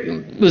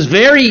 It was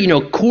very,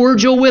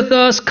 cordial with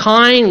us,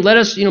 kind, let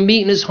us,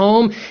 meet in his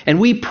home. And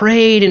we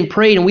prayed,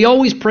 and we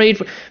always prayed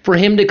for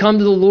him to come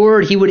to the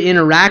Lord. He would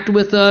interact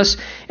with us.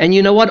 And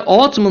you know what?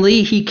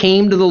 Ultimately, he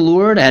came to the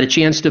Lord. I had a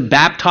chance to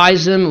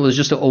baptize him. It was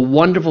just a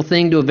wonderful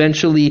thing to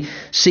eventually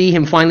see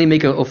him finally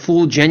make a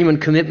full, genuine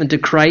commitment to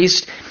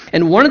Christ.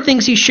 And one of the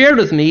things he shared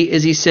with me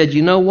is he said,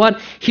 you know what?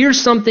 Here's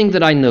something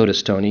that I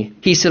noticed, Tony.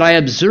 He said, I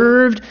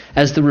observed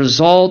as the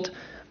result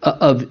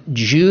of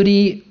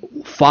Judy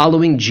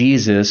following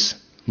Jesus,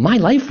 my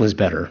life was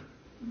better.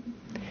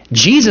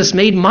 Jesus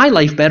made my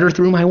life better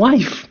through my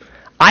wife.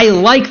 I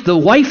liked the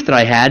wife that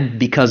I had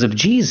because of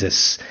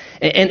Jesus.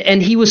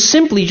 And he was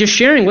simply just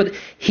sharing what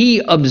he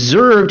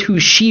observed who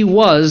she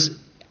was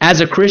as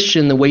a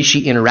Christian, the way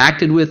she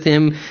interacted with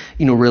him,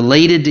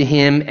 related to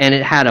him, and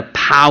it had a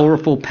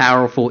powerful,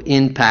 powerful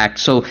impact.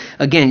 So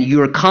again,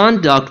 your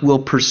conduct will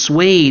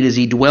persuade as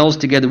he dwells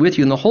together with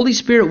you, and the Holy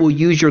Spirit will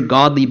use your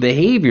godly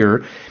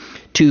behavior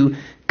to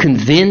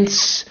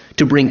convince,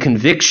 to bring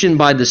conviction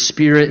by the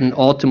Spirit, and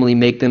ultimately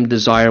make them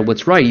desire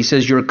what's right. He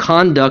says your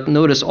conduct,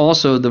 notice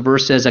also the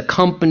verse says,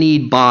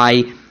 accompanied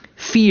by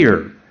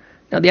fear.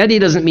 Now, the idea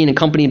doesn't mean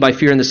accompanied by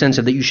fear in the sense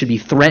of that you should be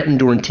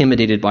threatened or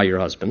intimidated by your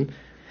husband.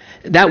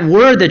 That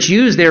word that's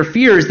used there,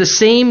 fear, is the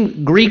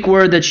same Greek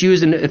word that's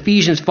used in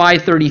Ephesians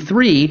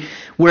 5:33,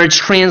 where it's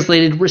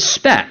translated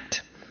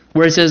respect,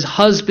 where it says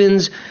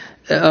husbands,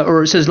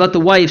 or it says let the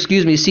wife,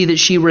 see that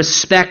she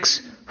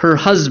respects her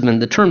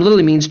husband. The term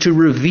literally means to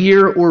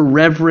revere or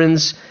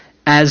reverence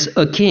as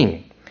a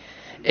king.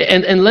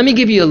 And let me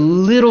give you a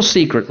little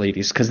secret,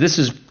 ladies, because this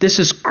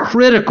is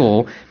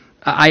critical,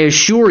 I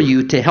assure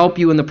you, to help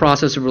you in the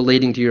process of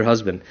relating to your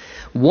husband.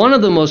 One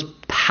of the most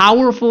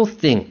powerful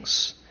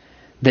things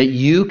that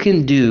you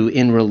can do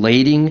in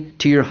relating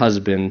to your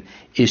husband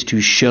is to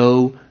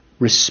show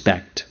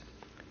respect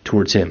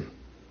towards him.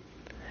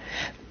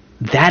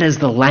 That is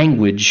the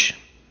language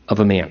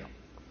of a man.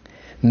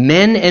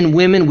 Men and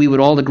women, we would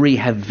all agree,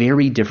 have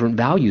very different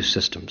value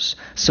systems.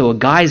 So a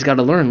guy's got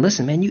to learn,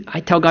 listen, man, I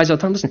tell guys all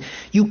the time, listen,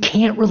 you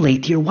can't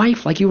relate to your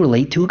wife like you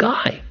relate to a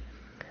guy.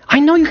 I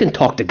know you can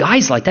talk to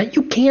guys like that.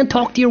 You can't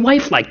talk to your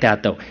wife like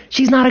that, though.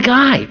 She's not a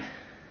guy.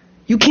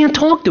 You can't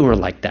talk to her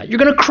like that. You're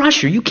going to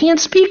crush her. You can't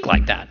speak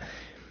like that.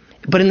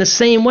 But in the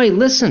same way,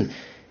 listen,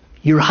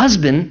 your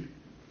husband,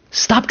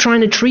 stop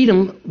trying to treat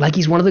him like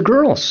he's one of the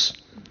girls.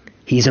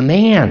 He's a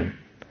man.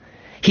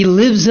 He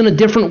lives in a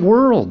different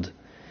world.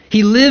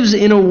 He lives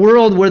in a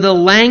world where the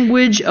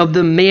language of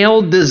the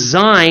male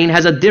design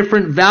has a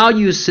different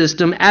value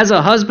system. As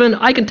a husband,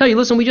 I can tell you,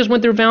 listen, we just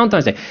went through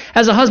Valentine's Day.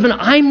 As a husband,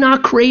 I'm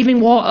not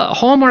craving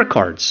Hallmark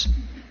cards.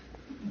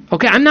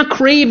 Okay, I'm not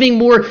craving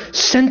more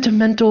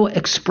sentimental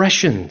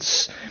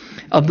expressions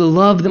of the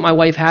love that my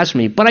wife has for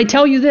me. But I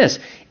tell you this,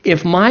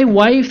 if my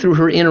wife, through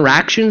her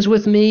interactions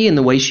with me and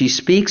the way she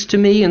speaks to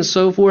me and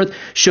so forth,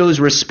 shows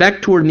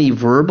respect toward me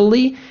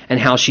verbally and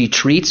how she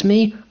treats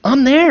me,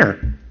 I'm there.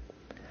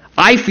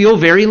 I feel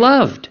very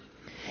loved.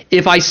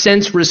 If I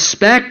sense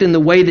respect in the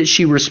way that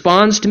she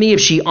responds to me, if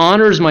she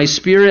honors my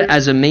spirit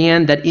as a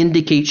man, that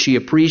indicates she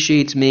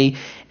appreciates me,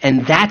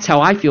 and that's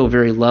how I feel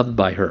very loved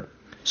by her.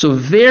 So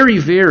very,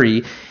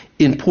 very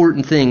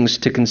important things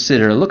to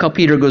consider. Look how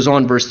Peter goes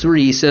on, verse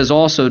 3. He says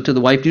also to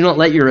the wife, do not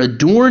let your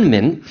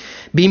adornment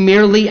be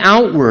merely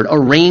outward,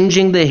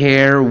 arranging the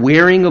hair,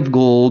 wearing of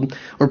gold,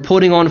 or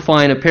putting on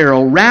fine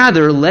apparel.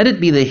 Rather, let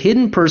it be the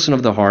hidden person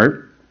of the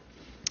heart,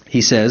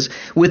 he says,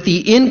 with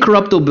the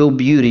incorruptible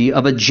beauty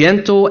of a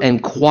gentle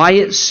and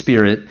quiet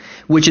spirit,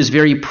 which is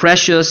very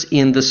precious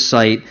in the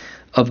sight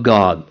of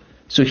God.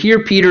 So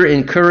here Peter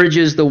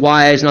encourages the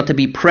wives not to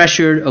be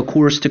pressured, of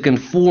course, to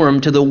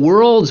conform to the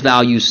world's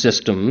value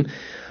system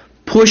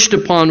pushed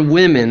upon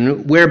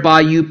women,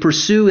 whereby you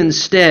pursue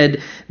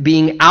instead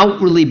being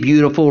outwardly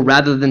beautiful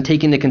rather than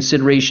taking into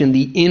consideration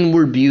the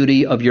inward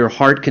beauty of your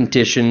heart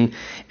condition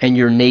and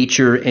your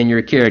nature and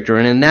your character.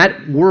 And in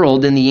that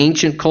world, in the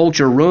ancient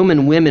culture,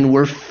 Roman women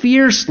were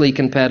fiercely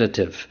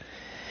competitive.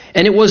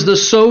 And it was the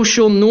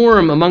social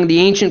norm among the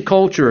ancient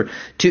culture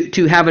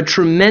to have a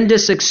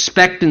tremendous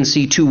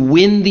expectancy to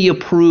win the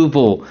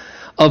approval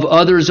of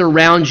others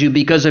around you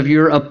because of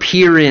your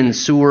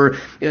appearance or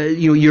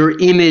your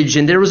image.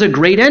 And there was a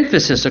great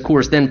emphasis, of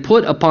course, then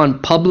put upon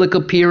public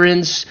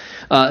appearance.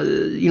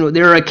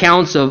 There are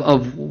accounts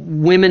of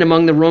women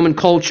among the Roman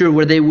culture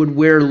where they would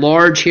wear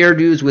large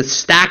hairdos with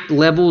stacked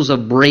levels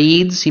of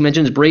braids. He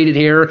mentions braided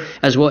hair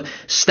as well.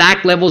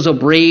 Stacked levels of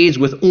braids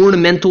with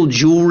ornamental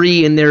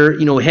jewelry in their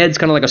heads,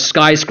 kind of like a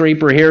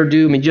skyscraper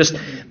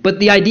hairdo. But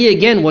the idea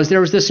again was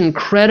there was this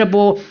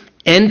incredible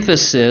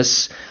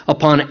emphasis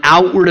upon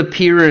outward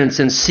appearance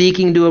and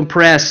seeking to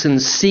impress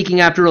and seeking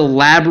after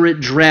elaborate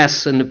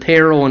dress and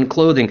apparel and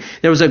clothing.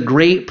 There was a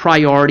great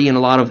priority and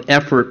a lot of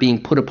effort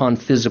being put upon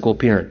physical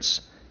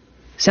appearance.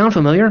 Sound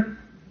familiar?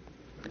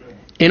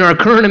 In our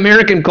current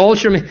American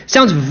culture,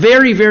 sounds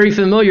very, very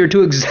familiar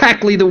to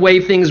exactly the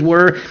way things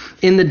were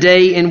in the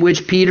day in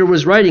which Peter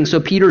was writing. So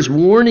Peter's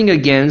warning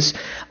against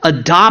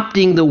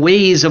adopting the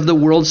ways of the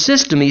world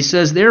system. He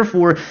says,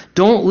 therefore,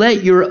 don't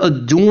let your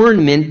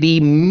adornment be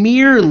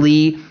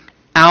merely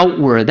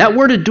outward. That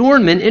word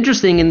adornment,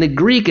 interesting, in the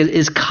Greek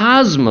is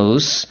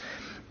cosmos.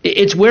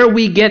 It's where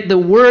we get the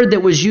word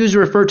that was used to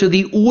refer to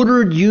the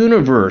ordered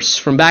universe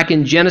from back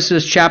in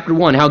Genesis chapter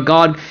 1, how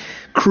God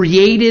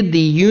created the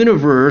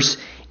universe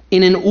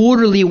in an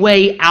orderly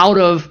way out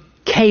of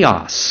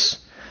chaos.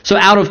 So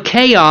out of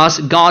chaos,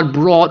 God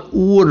brought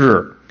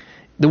order.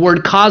 The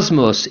word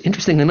cosmos,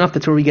 interesting enough,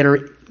 that's where we get our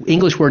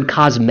English word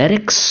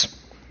cosmetics.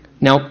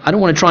 Now, I don't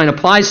want to try and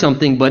apply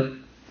something, but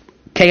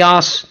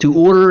chaos to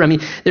order,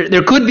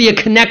 there could be a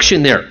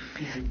connection there.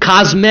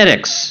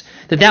 Cosmetics.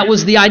 That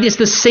was the idea. It's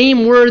the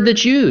same word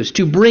that's used,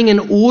 to bring an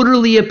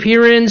orderly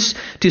appearance,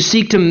 to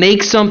seek to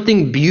make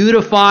something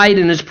beautified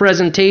in its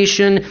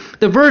presentation.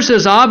 The verse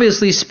is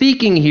obviously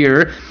speaking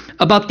here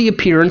about the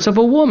appearance of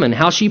a woman,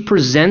 how she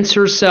presents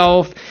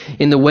herself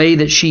in the way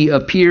that she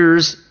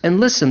appears.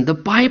 And listen, the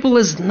Bible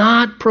is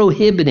not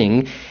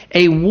prohibiting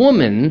a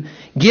woman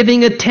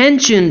giving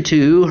attention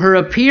to her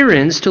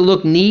appearance to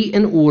look neat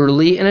and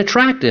orderly and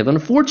attractive.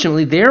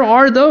 Unfortunately, there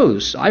are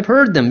those, I've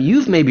heard them,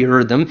 you've maybe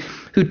heard them,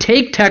 who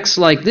take texts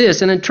like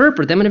this and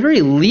interpret them in a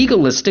very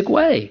legalistic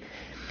way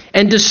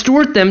and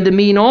distort them to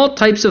mean all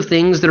types of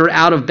things that are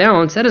out of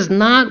balance. That is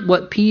not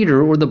what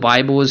Peter or the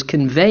Bible is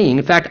conveying.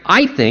 In fact,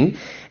 I think,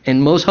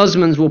 and most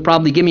husbands will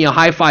probably give me a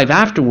high five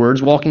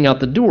afterwards walking out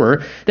the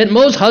door, that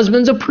most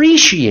husbands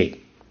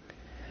appreciate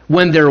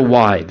when their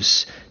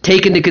wives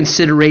take into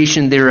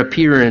consideration their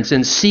appearance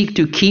and seek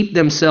to keep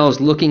themselves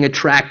looking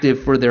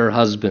attractive for their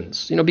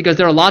husbands. Because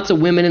there are lots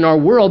of women in our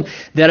world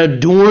that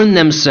adorn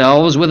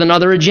themselves with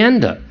another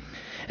agenda.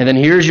 And then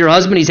here's your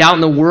husband, he's out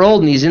in the world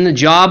and he's in the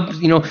job,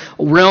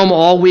 realm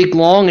all week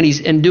long and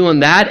he's doing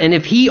that. And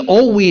if he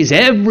always,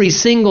 every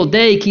single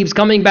day keeps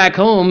coming back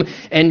home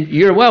and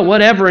you're,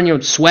 whatever,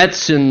 and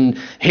sweats and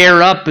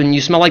hair up and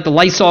you smell like the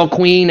Lysol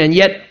queen, and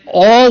yet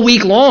all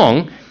week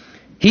long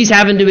he's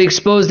having to be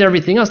exposed to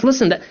everything else.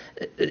 Listen,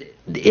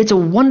 it's a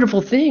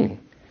wonderful thing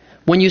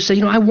when you say,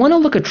 I want to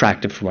look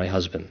attractive for my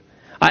husband.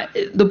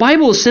 The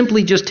Bible is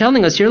simply just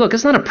telling us here, look,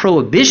 it's not a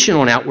prohibition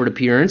on outward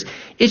appearance.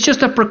 It's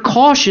just a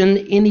precaution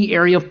in the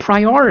area of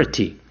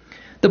priority.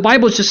 The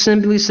Bible is just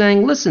simply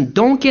saying, listen,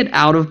 don't get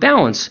out of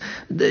balance.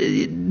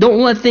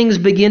 Don't let things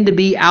begin to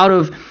be out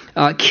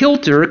of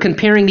kilter,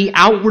 comparing the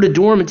outward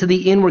adornment to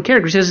the inward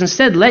character. He says,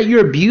 instead, let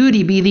your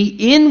beauty be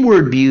the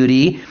inward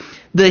beauty,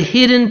 the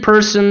hidden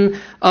person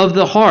of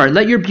the heart.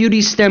 Let your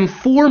beauty stem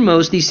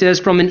foremost, he says,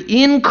 from an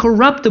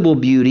incorruptible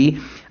beauty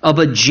of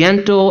a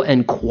gentle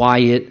and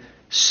quiet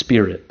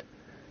spirit.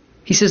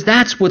 He says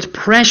that's what's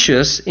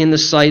precious in the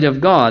sight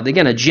of God.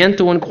 Again, a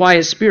gentle and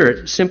quiet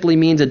spirit simply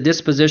means a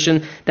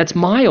disposition that's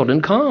mild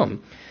and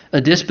calm. A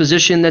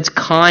disposition that's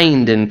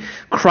kind and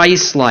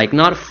Christ-like,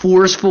 not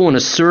forceful and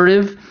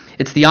assertive.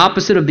 It's the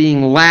opposite of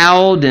being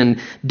loud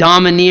and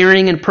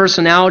domineering in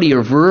personality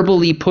or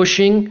verbally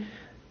pushing.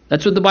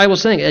 That's what the Bible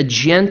is saying. A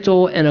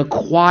gentle and a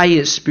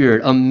quiet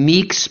spirit, a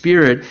meek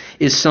spirit,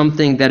 is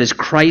something that is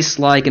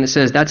Christ-like, and it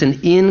says that's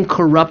an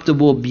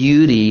incorruptible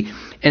beauty,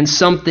 and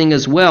something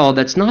as well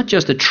that's not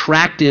just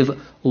attractive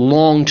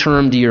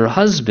long-term to your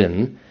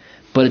husband,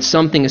 but it's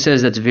something, it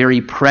says, that's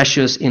very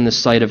precious in the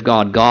sight of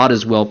God. God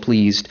is well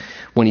pleased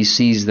when he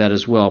sees that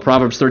as well.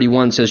 Proverbs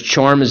 31 says,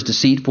 charm is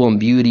deceitful and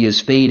beauty is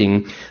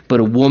fading, but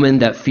a woman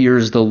that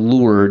fears the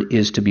Lord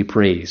is to be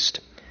praised.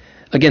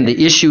 Again,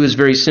 the issue is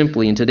very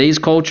simply, in today's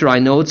culture, I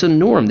know it's a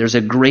norm. There's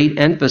a great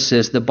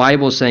emphasis. The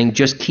Bible is saying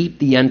just keep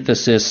the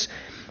emphasis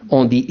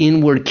on the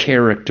inward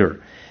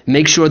character.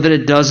 Make sure that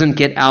it doesn't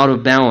get out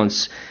of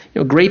balance.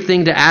 Great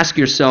thing to ask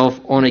yourself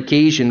on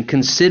occasion.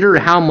 Consider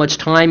how much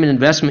time and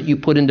investment you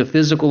put into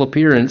physical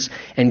appearance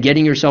and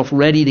getting yourself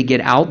ready to get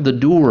out the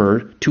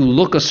door to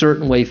look a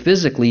certain way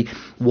physically.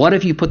 What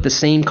if you put the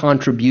same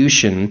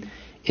contribution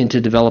into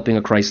developing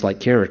a Christ-like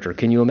character?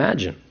 Can you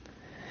imagine?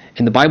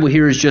 And the Bible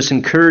here is just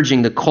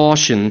encouraging the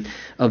caution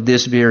of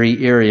this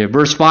very area.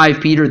 Verse 5,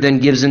 Peter then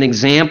gives an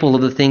example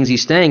of the things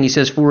he's saying. He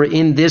says, for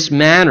in this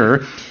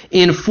manner,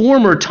 in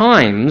former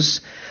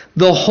times,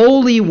 the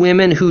holy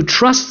women who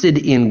trusted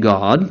in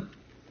God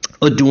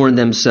adorned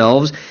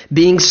themselves,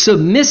 being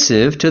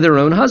submissive to their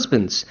own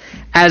husbands.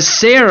 As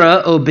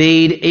Sarah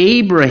obeyed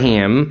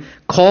Abraham,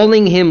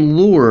 calling him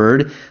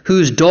Lord,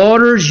 whose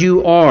daughters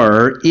you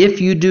are,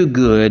 if you do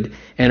good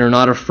and are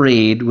not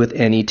afraid with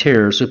any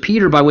terror. So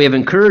Peter, by way of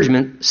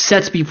encouragement,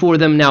 sets before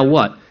them now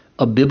what?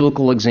 A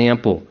biblical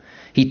example.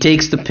 He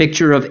takes the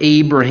picture of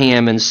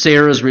Abraham and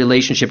Sarah's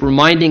relationship,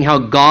 reminding how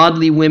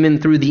godly women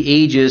through the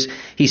ages,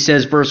 he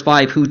says, verse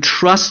 5, who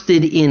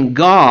trusted in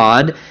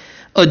God,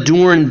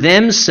 adorned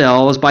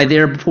themselves by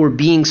therefore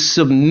being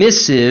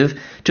submissive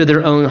to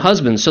their own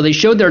husbands. So they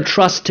showed their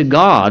trust to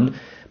God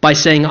by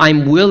saying,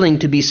 I'm willing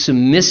to be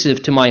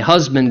submissive to my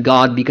husband,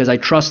 God, because I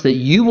trust that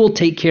you will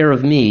take care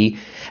of me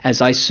as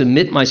I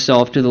submit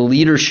myself to the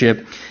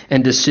leadership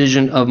and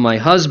decision of my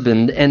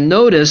husband. And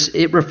notice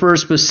it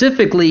refers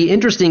specifically,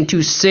 interesting,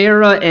 to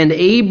Sarah and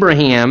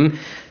Abraham.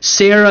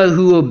 Sarah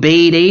who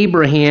obeyed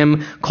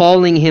Abraham,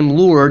 calling him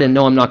Lord, and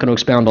no, I'm not going to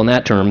expound on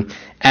that term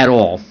at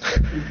all.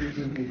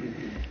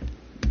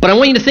 But I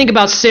want you to think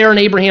about Sarah and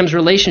Abraham's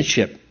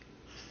relationship.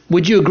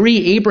 Would you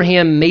agree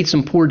Abraham made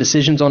some poor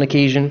decisions on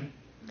occasion?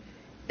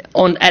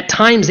 At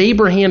times,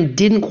 Abraham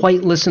didn't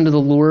quite listen to the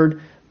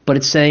Lord, but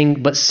it's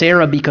saying, but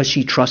Sarah, because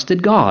she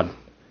trusted God,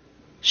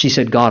 she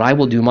said, God, I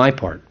will do my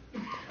part.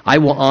 I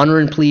will honor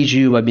and please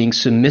you by being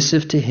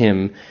submissive to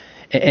him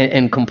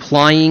and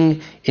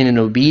complying in an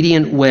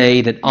obedient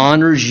way that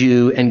honors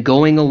you and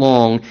going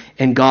along.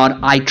 And God,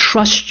 I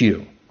trust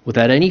you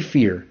without any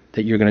fear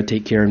that you're going to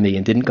take care of me.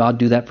 And didn't God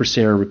do that for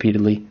Sarah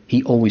repeatedly?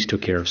 He always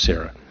took care of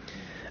Sarah.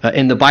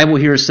 And the Bible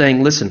here is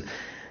saying, listen,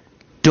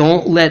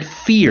 don't let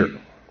fear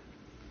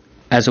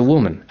as a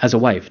woman, as a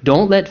wife.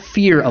 Don't let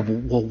fear of,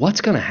 well,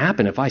 what's going to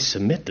happen if I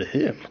submit to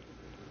him?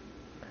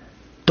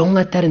 Don't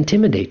let that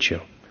intimidate you.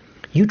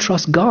 You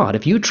trust God.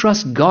 If you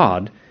trust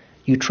God,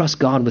 you trust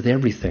God with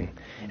everything.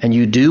 And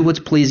you do what's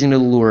pleasing to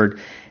the Lord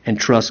and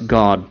trust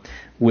God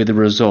with the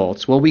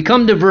results. Well, we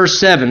come to verse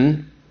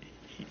 7.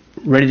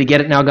 Ready to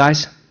get it now,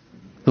 guys?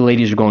 The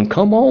ladies are going,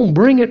 come on,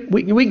 bring it.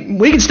 We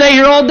can stay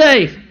here all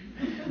day.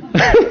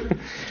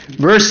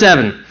 Verse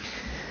 7.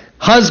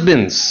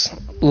 Husbands,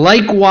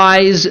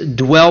 likewise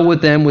dwell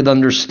with them with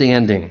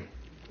understanding,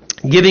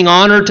 giving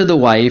honor to the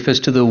wife as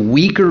to the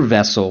weaker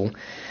vessel,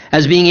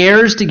 as being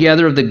heirs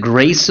together of the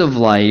grace of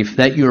life,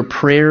 that your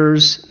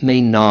prayers may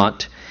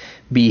not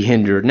be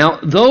hindered. Now,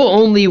 though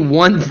only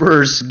one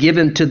verse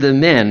given to the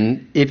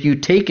men, if you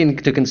take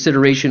into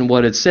consideration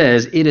what it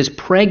says, it is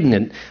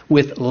pregnant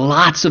with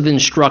lots of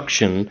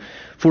instruction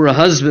for a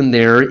husband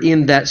there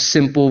in that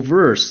simple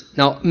verse.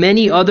 Now,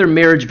 many other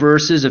marriage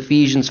verses,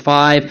 Ephesians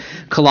 5,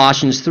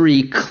 Colossians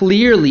 3,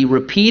 clearly,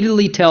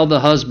 repeatedly tell the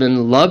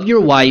husband, love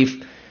your wife,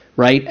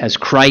 right, as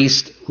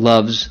Christ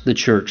loves the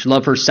church.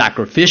 Love her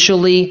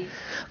sacrificially.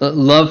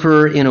 Love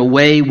her in a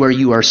way where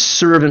you are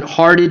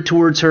servant-hearted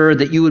towards her,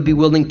 that you would be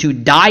willing to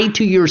die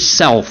to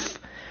yourself,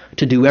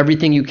 to do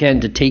everything you can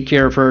to take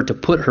care of her, to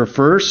put her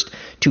first,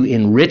 to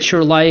enrich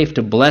her life,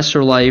 to bless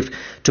her life,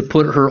 to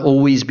put her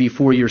always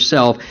before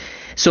yourself.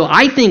 So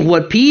I think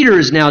what Peter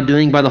is now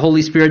doing by the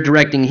Holy Spirit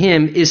directing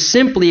him is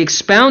simply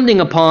expounding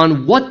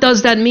upon what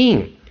does that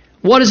mean?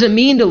 What does it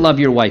mean to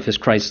love your wife as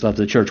Christ loved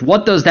the church?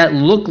 What does that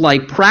look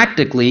like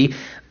practically?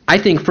 I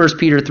think 1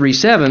 Peter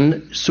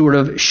 3:7 sort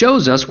of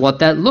shows us what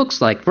that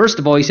looks like. First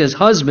of all, he says,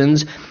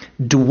 husbands,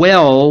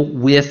 dwell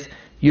with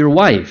your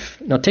wife.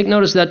 Now take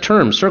notice of that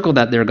term. Circle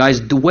that there, guys.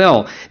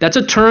 Dwell. That's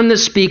a term that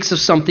speaks of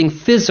something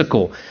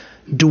physical.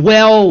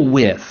 Dwell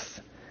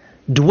with.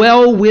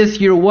 Dwell with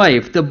your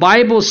wife. The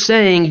Bible's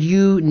saying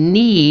you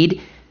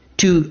need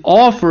to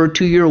offer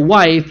to your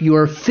wife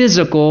your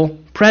physical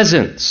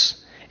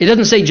presence. It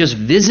doesn't say just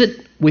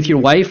visit with your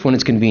wife when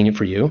it's convenient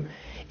for you.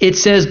 It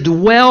says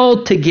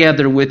dwell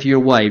together with your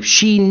wife.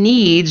 She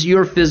needs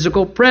your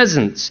physical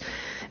presence.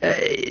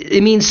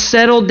 It means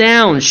settle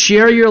down,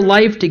 share your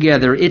life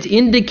together. It's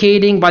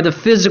indicating by the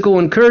physical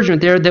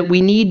encouragement there that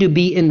we need to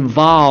be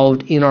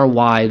involved in our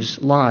wives'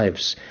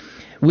 lives.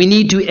 We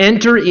need to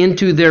enter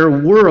into their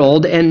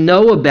world and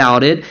know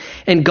about it.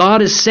 And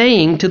God is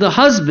saying to the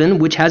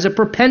husband, which has a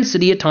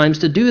propensity at times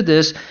to do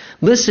this,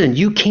 listen,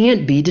 you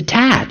can't be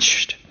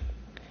detached.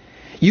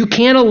 You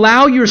can't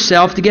allow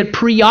yourself to get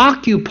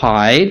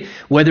preoccupied,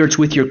 whether it's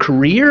with your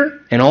career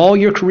and all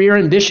your career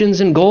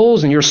ambitions and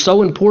goals, and you're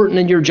so important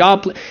in your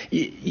job.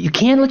 You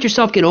can't let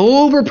yourself get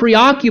over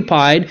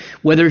preoccupied,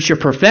 whether it's your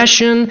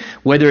profession,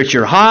 whether it's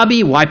your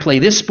hobby. Well, I play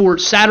this sport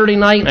Saturday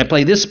night, and I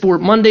play this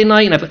sport Monday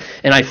night,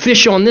 and I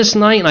fish on this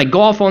night, and I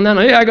golf on that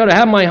night. Hey, I got to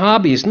have my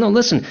hobbies. No,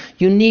 listen,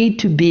 you need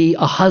to be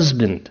a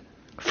husband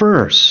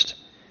first.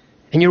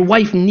 And your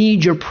wife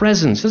needs your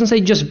presence. It doesn't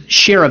say just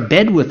share a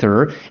bed with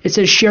her. It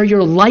says share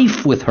your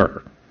life with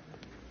her.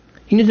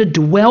 You need to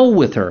dwell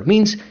with her. It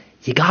means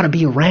you got to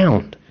be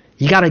around.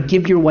 You got to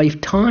give your wife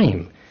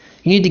time.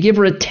 You need to give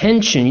her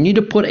attention. You need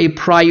to put a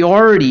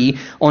priority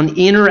on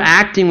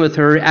interacting with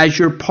her as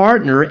your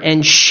partner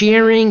and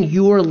sharing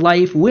your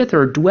life with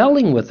her,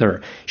 dwelling with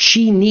her.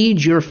 She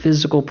needs your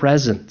physical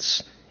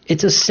presence.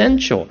 It's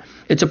essential.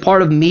 It's a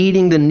part of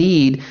meeting the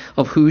need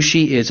of who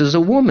she is as a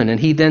woman. And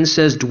he then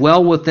says,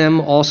 dwell with them.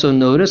 Also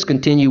notice,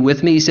 continue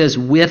with me. He says,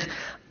 with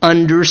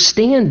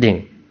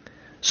understanding.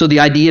 So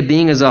the idea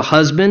being, as a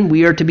husband,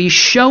 we are to be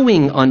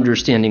showing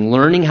understanding,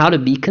 learning how to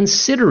be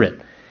considerate,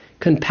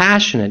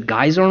 compassionate.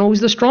 Guys aren't always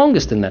the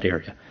strongest in that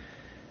area.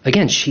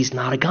 Again, she's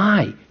not a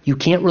guy. You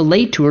can't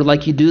relate to her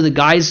like you do the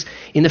guys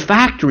in the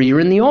factory or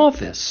in the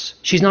office.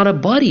 She's not a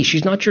buddy.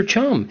 She's not your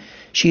chum.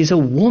 She's a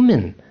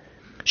woman.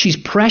 She's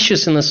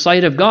precious in the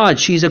sight of God.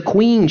 She's a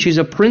queen. She's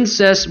a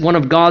princess, one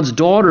of God's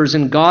daughters.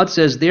 And God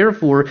says,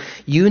 therefore,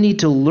 you need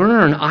to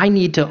learn. I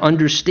need to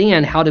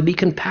understand how to be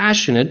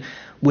compassionate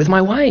with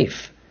my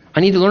wife.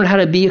 I need to learn how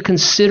to be a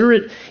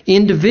considerate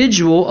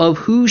individual of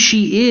who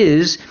she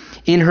is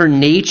in her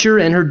nature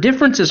and her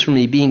differences from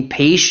me, being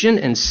patient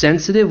and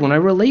sensitive when I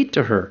relate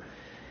to her.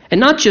 And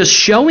not just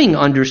showing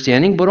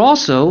understanding, but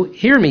also,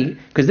 hear me,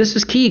 because this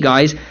is key,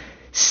 guys,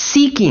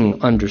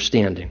 seeking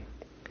understanding.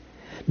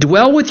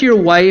 Dwell with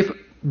your wife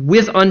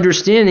with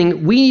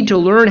understanding. We need to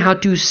learn how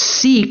to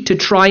seek to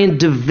try and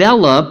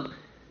develop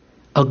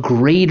a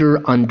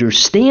greater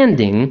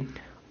understanding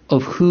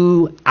of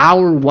who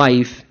our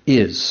wife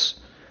is.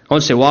 I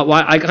want to say, well,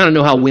 I kind of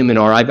know how women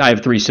are. I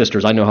have 3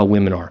 sisters. I know how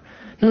women are.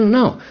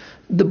 No.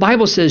 The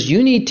Bible says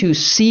you need to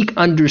seek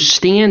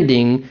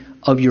understanding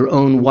of your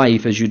own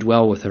wife as you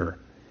dwell with her.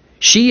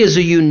 She is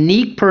a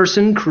unique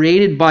person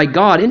created by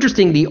God.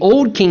 Interesting, the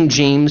old King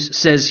James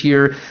says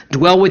here,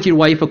 dwell with your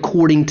wife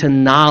according to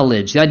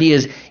knowledge. The idea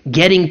is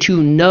getting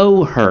to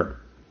know her.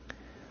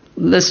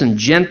 Listen,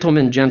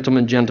 gentlemen,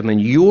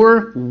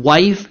 your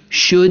wife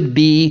should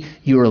be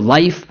your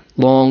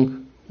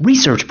lifelong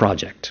research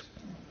project.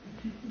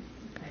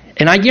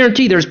 And I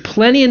guarantee there's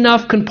plenty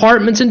enough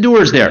compartments and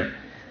doors there.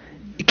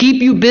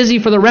 Keep you busy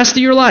for the rest of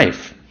your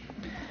life.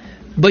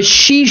 But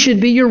she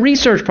should be your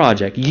research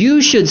project.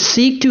 You should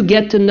seek to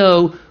get to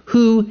know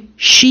who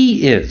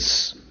she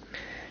is.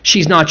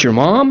 She's not your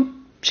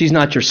mom. She's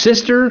not your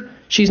sister.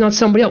 She's not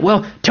somebody else.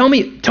 Well, tell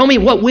me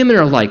what women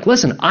are like.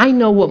 Listen, I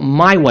know what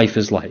my wife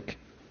is like.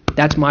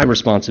 That's my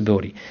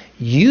responsibility.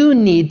 You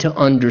need to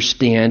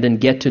understand and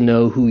get to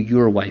know who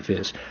your wife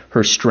is.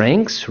 Her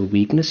strengths, her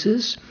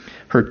weaknesses,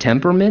 her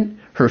temperament,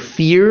 her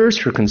fears,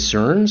 her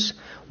concerns.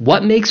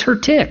 What makes her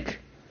tick?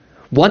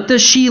 What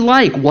does she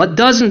like? What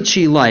doesn't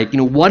she like?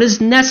 What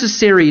is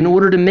necessary in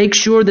order to make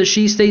sure that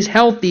she stays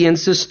healthy and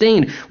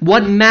sustained?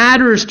 What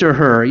matters to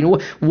her?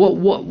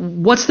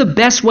 What's the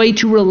best way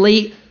to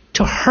relate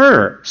to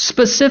her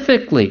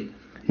specifically?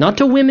 Not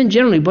to women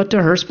generally, but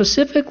to her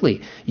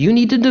specifically. You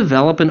need to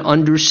develop an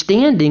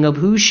understanding of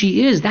who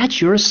she is. That's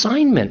your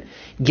assignment.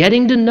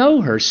 Getting to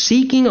know her,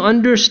 seeking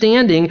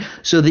understanding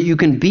so that you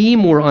can be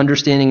more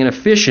understanding and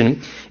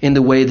efficient in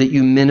the way that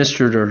you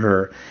minister to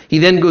her. He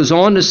then goes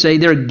on to say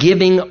they're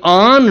giving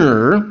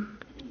honor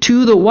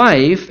to the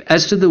wife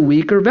as to the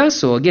weaker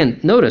vessel.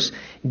 Again, notice,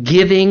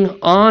 giving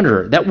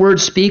honor. That word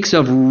speaks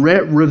of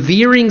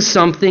revering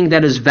something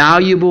that is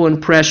valuable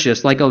and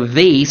precious, like a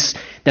vase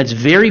that's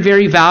very,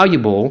 very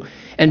valuable.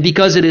 And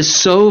because it is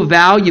so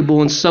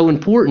valuable and so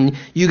important,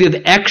 you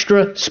give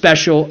extra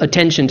special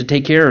attention to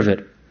take care of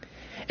it.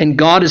 And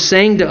God is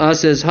saying to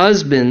us as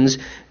husbands,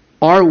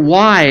 our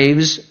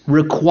wives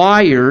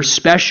require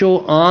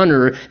special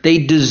honor. They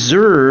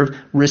deserve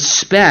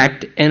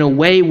respect in a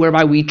way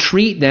whereby we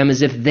treat them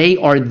as if they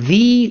are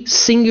the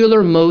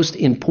singular most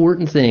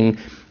important thing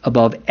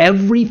above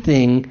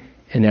everything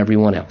and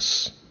everyone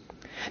else.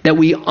 That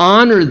we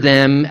honor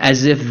them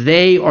as if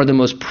they are the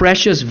most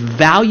precious,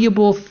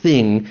 valuable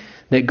thing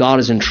that God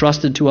has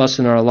entrusted to us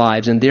in our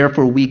lives. And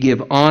therefore we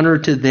give honor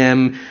to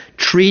them,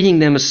 treating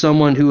them as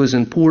someone who is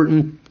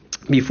important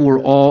before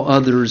all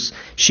others.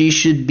 She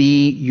should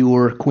be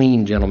your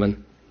queen,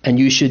 gentlemen, and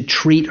you should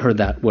treat her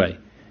that way.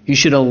 You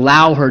should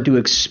allow her to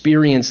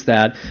experience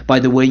that by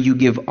the way you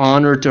give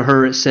honor to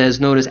her. It says,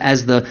 notice,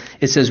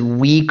 it says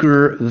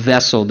weaker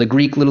vessel. The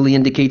Greek literally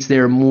indicates they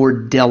are more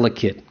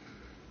delicate.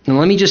 Now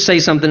let me just say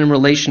something in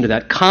relation to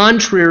that.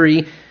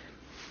 Contrary,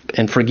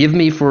 and forgive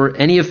me for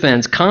any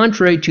offense,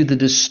 contrary to the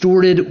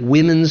distorted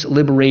women's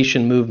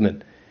liberation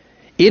movement,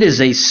 it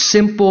is a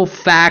simple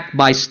fact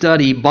by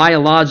study,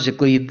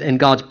 biologically, and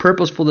God's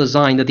purposeful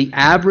design that the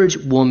average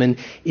woman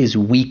is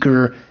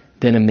weaker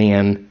than a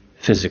man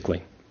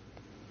physically.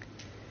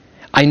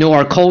 I know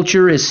our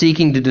culture is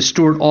seeking to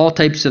distort all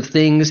types of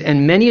things,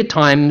 and many a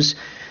times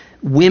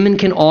women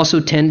can also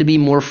tend to be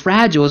more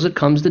fragile as it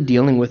comes to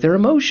dealing with their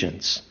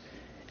emotions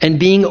and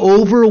being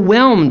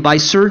overwhelmed by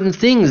certain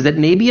things that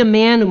maybe a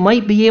man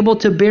might be able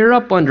to bear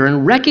up under,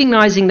 and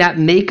recognizing that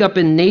makeup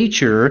in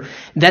nature,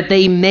 that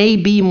they may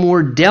be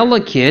more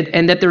delicate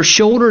and that their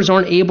shoulders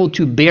aren't able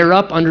to bear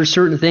up under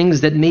certain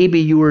things that maybe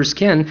yours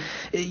can.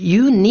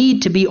 You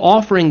need to be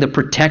offering the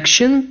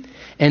protection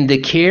and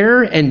the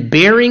care and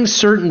bearing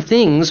certain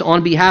things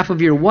on behalf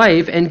of your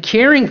wife and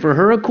caring for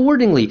her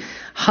accordingly.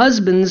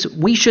 Husbands,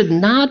 we should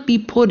not be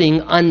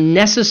putting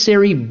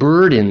unnecessary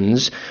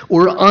burdens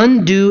or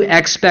undue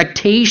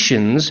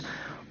expectations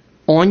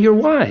on your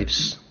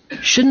wives.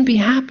 Shouldn't be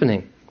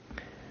happening.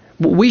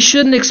 We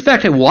shouldn't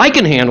expect, well, I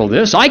can handle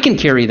this. I can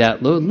carry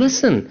that load.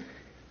 Listen,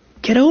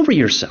 get over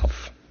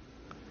yourself.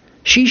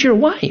 She's your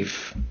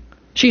wife.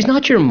 She's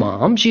not your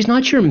mom. She's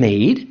not your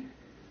maid.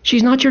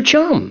 She's not your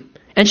chum.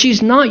 And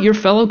she's not your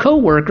fellow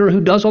coworker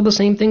who does all the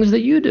same things that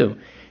you do.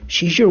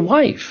 She's your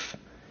wife.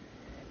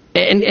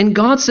 And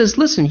God says,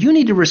 listen, you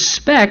need to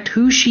respect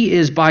who she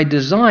is by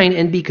design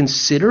and be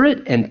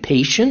considerate and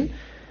patient.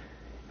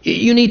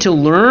 You need to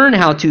learn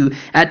how to,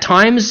 at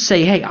times,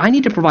 say, hey, I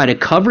need to provide a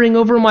covering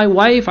over my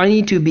wife. I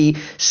need to be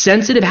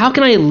sensitive. How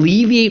can I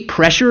alleviate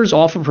pressures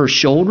off of her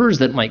shoulders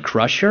that might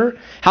crush her?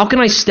 How can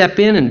I step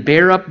in and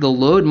bear up the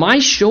load? My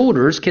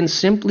shoulders can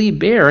simply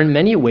bear, in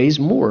many ways,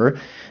 more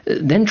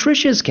than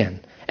Trisha's can.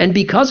 And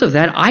because of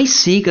that, I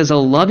seek as a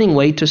loving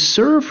way to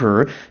serve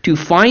her, to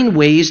find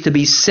ways to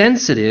be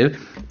sensitive,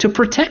 to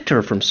protect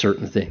her from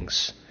certain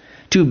things,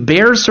 to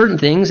bear certain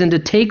things and to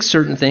take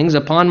certain things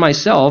upon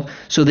myself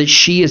so that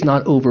she is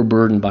not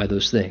overburdened by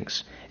those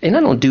things. And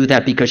I don't do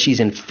that because she's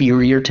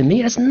inferior to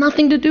me. It has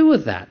nothing to do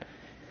with that.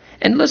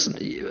 And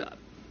listen,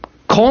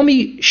 call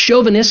me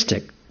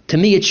chauvinistic. To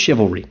me, it's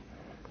chivalry.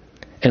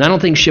 And I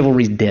don't think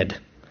chivalry's dead.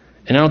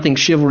 And I don't think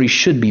chivalry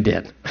should be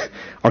dead.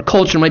 Our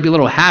culture might be a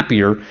little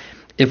happier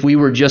if we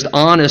were just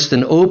honest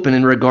and open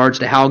in regards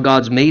to how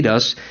God's made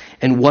us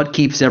and what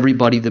keeps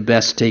everybody the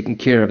best taken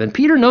care of. And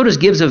Peter, notice,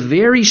 gives a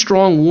very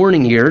strong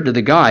warning here to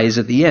the guys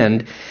at the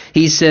end.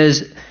 He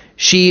says,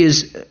 she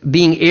is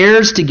being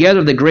heirs together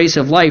of the grace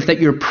of life,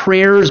 that your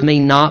prayers may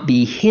not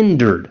be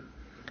hindered.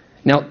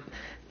 Now,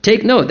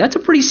 take note, that's a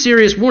pretty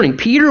serious warning.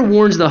 Peter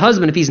warns the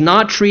husband if he's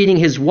not treating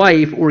his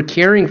wife or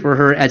caring for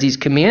her as he's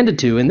commanded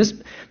to, and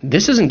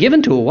this isn't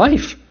given to a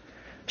wife.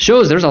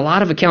 Shows there's a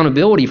lot of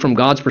accountability from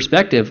God's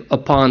perspective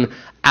upon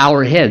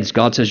our heads.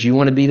 God says, you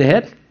want to be the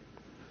head?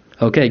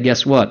 Okay,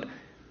 guess what?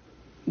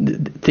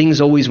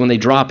 Things always, when they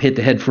drop, hit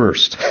the head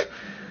first.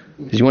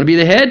 Because you want to be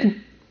the head?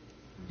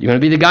 You want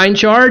to be the guy in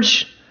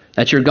charge?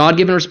 That's your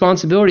God-given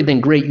responsibility? Then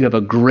great, you have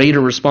a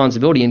greater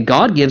responsibility. And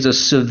God gives a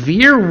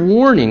severe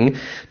warning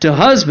to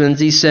husbands.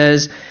 He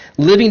says,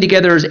 living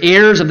together as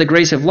heirs of the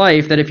grace of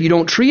life, that if you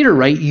don't treat her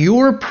right,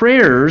 your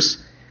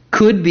prayers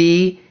could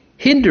be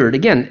hindered.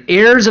 Again,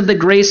 heirs of the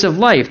grace of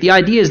life. The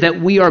idea is that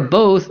we are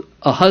both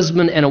a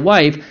husband and a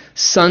wife,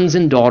 sons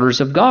and daughters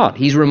of God.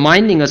 He's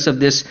reminding us of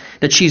this,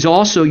 that she's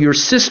also your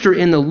sister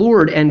in the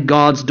Lord and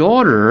God's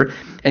daughter.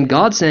 And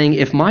God's saying,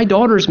 if my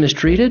daughter's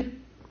mistreated,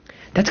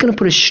 that's going to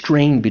put a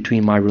strain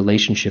between my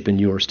relationship and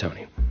yours,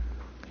 Tony.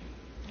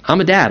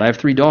 I'm a dad. I have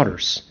 3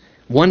 daughters.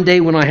 One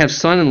day when I have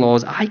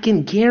son-in-laws, I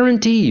can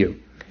guarantee you,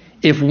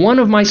 if one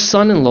of my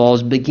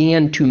son-in-laws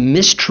began to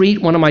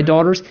mistreat one of my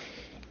daughters,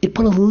 it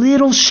put a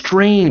little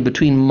strain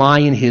between my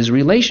and his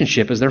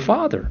relationship as their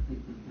father.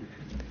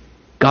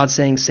 God's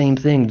saying same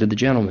thing to the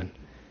gentleman.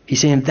 He's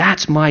saying,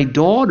 that's my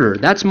daughter.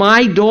 That's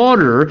my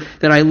daughter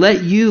that I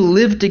let you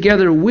live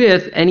together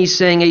with. And he's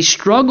saying a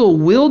struggle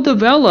will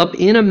develop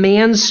in a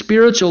man's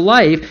spiritual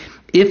life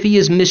if he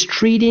is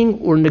mistreating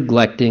or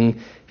neglecting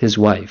his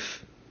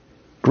wife.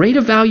 Great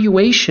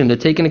evaluation to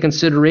take into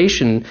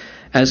consideration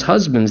as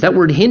husbands. That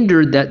word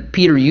hindered that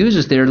Peter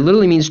uses there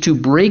literally means to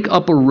break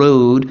up a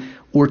road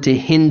or to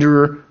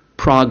hinder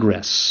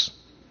progress.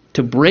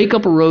 To break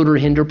up a road or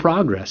hinder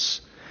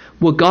progress.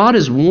 What God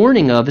is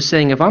warning of is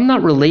saying, if I'm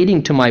not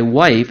relating to my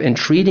wife and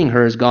treating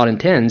her as God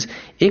intends,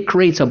 it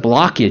creates a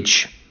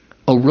blockage,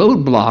 a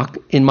roadblock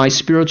in my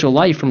spiritual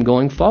life from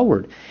going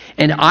forward.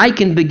 And I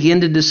can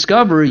begin to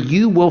discover,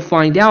 you will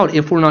find out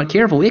if we're not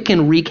careful, it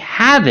can wreak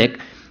havoc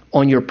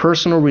on your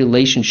personal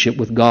relationship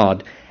with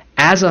God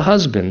as a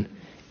husband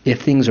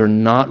if things are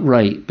not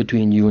right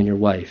between you and your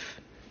wife.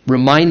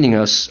 Reminding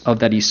us of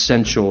that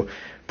essential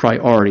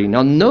priority.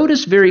 Now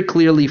notice very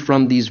clearly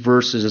from these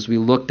verses as we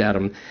looked at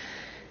them,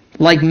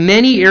 like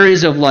many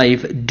areas of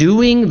life,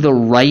 doing the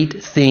right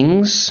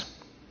things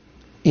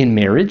in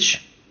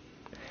marriage,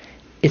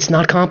 it's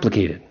not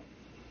complicated.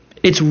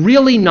 It's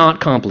really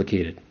not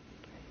complicated.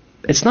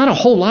 It's not a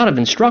whole lot of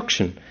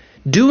instruction.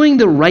 Doing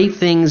the right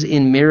things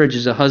in marriage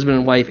as a husband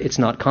and wife, it's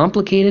not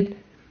complicated.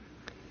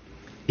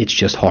 It's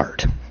just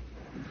hard.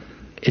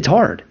 It's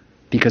hard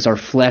because our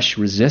flesh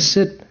resists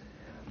it.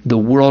 The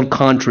world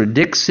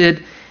contradicts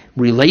it.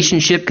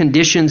 Relationship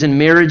conditions in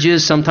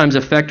marriages sometimes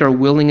affect our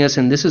willingness,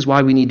 and this is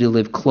why we need to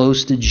live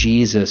close to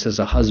Jesus as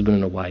a husband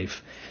and a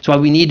wife. It's why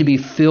we need to be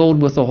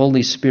filled with the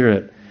Holy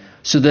Spirit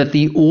so that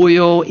the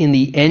oil in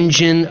the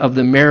engine of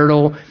the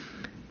marital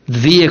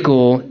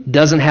vehicle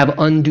doesn't have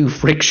undue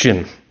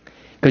friction.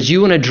 Because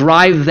you want to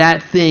drive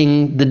that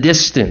thing the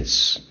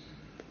distance.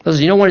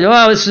 You don't want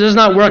to, this is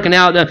not working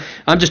out.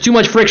 I'm just too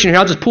much friction here.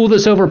 I'll just pull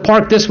this over,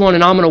 park this one,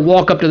 and I'm going to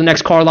walk up to the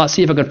next car lot,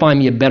 see if I can find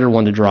me a better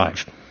one to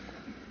drive.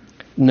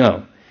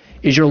 No.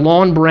 Is your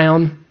lawn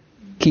brown?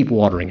 Keep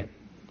watering it.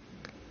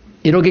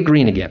 It'll get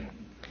green again.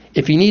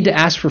 If you need to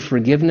ask for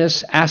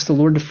forgiveness, ask the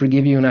Lord to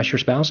forgive you and ask your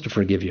spouse to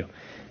forgive you.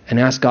 And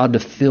ask God to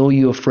fill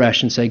you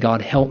afresh and say,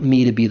 God, help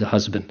me to be the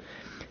husband.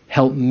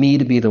 Help me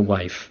to be the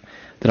wife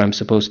that I'm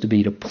supposed to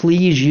be, to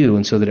please you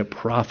and so that it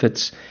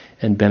profits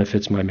and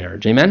benefits my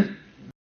marriage. Amen?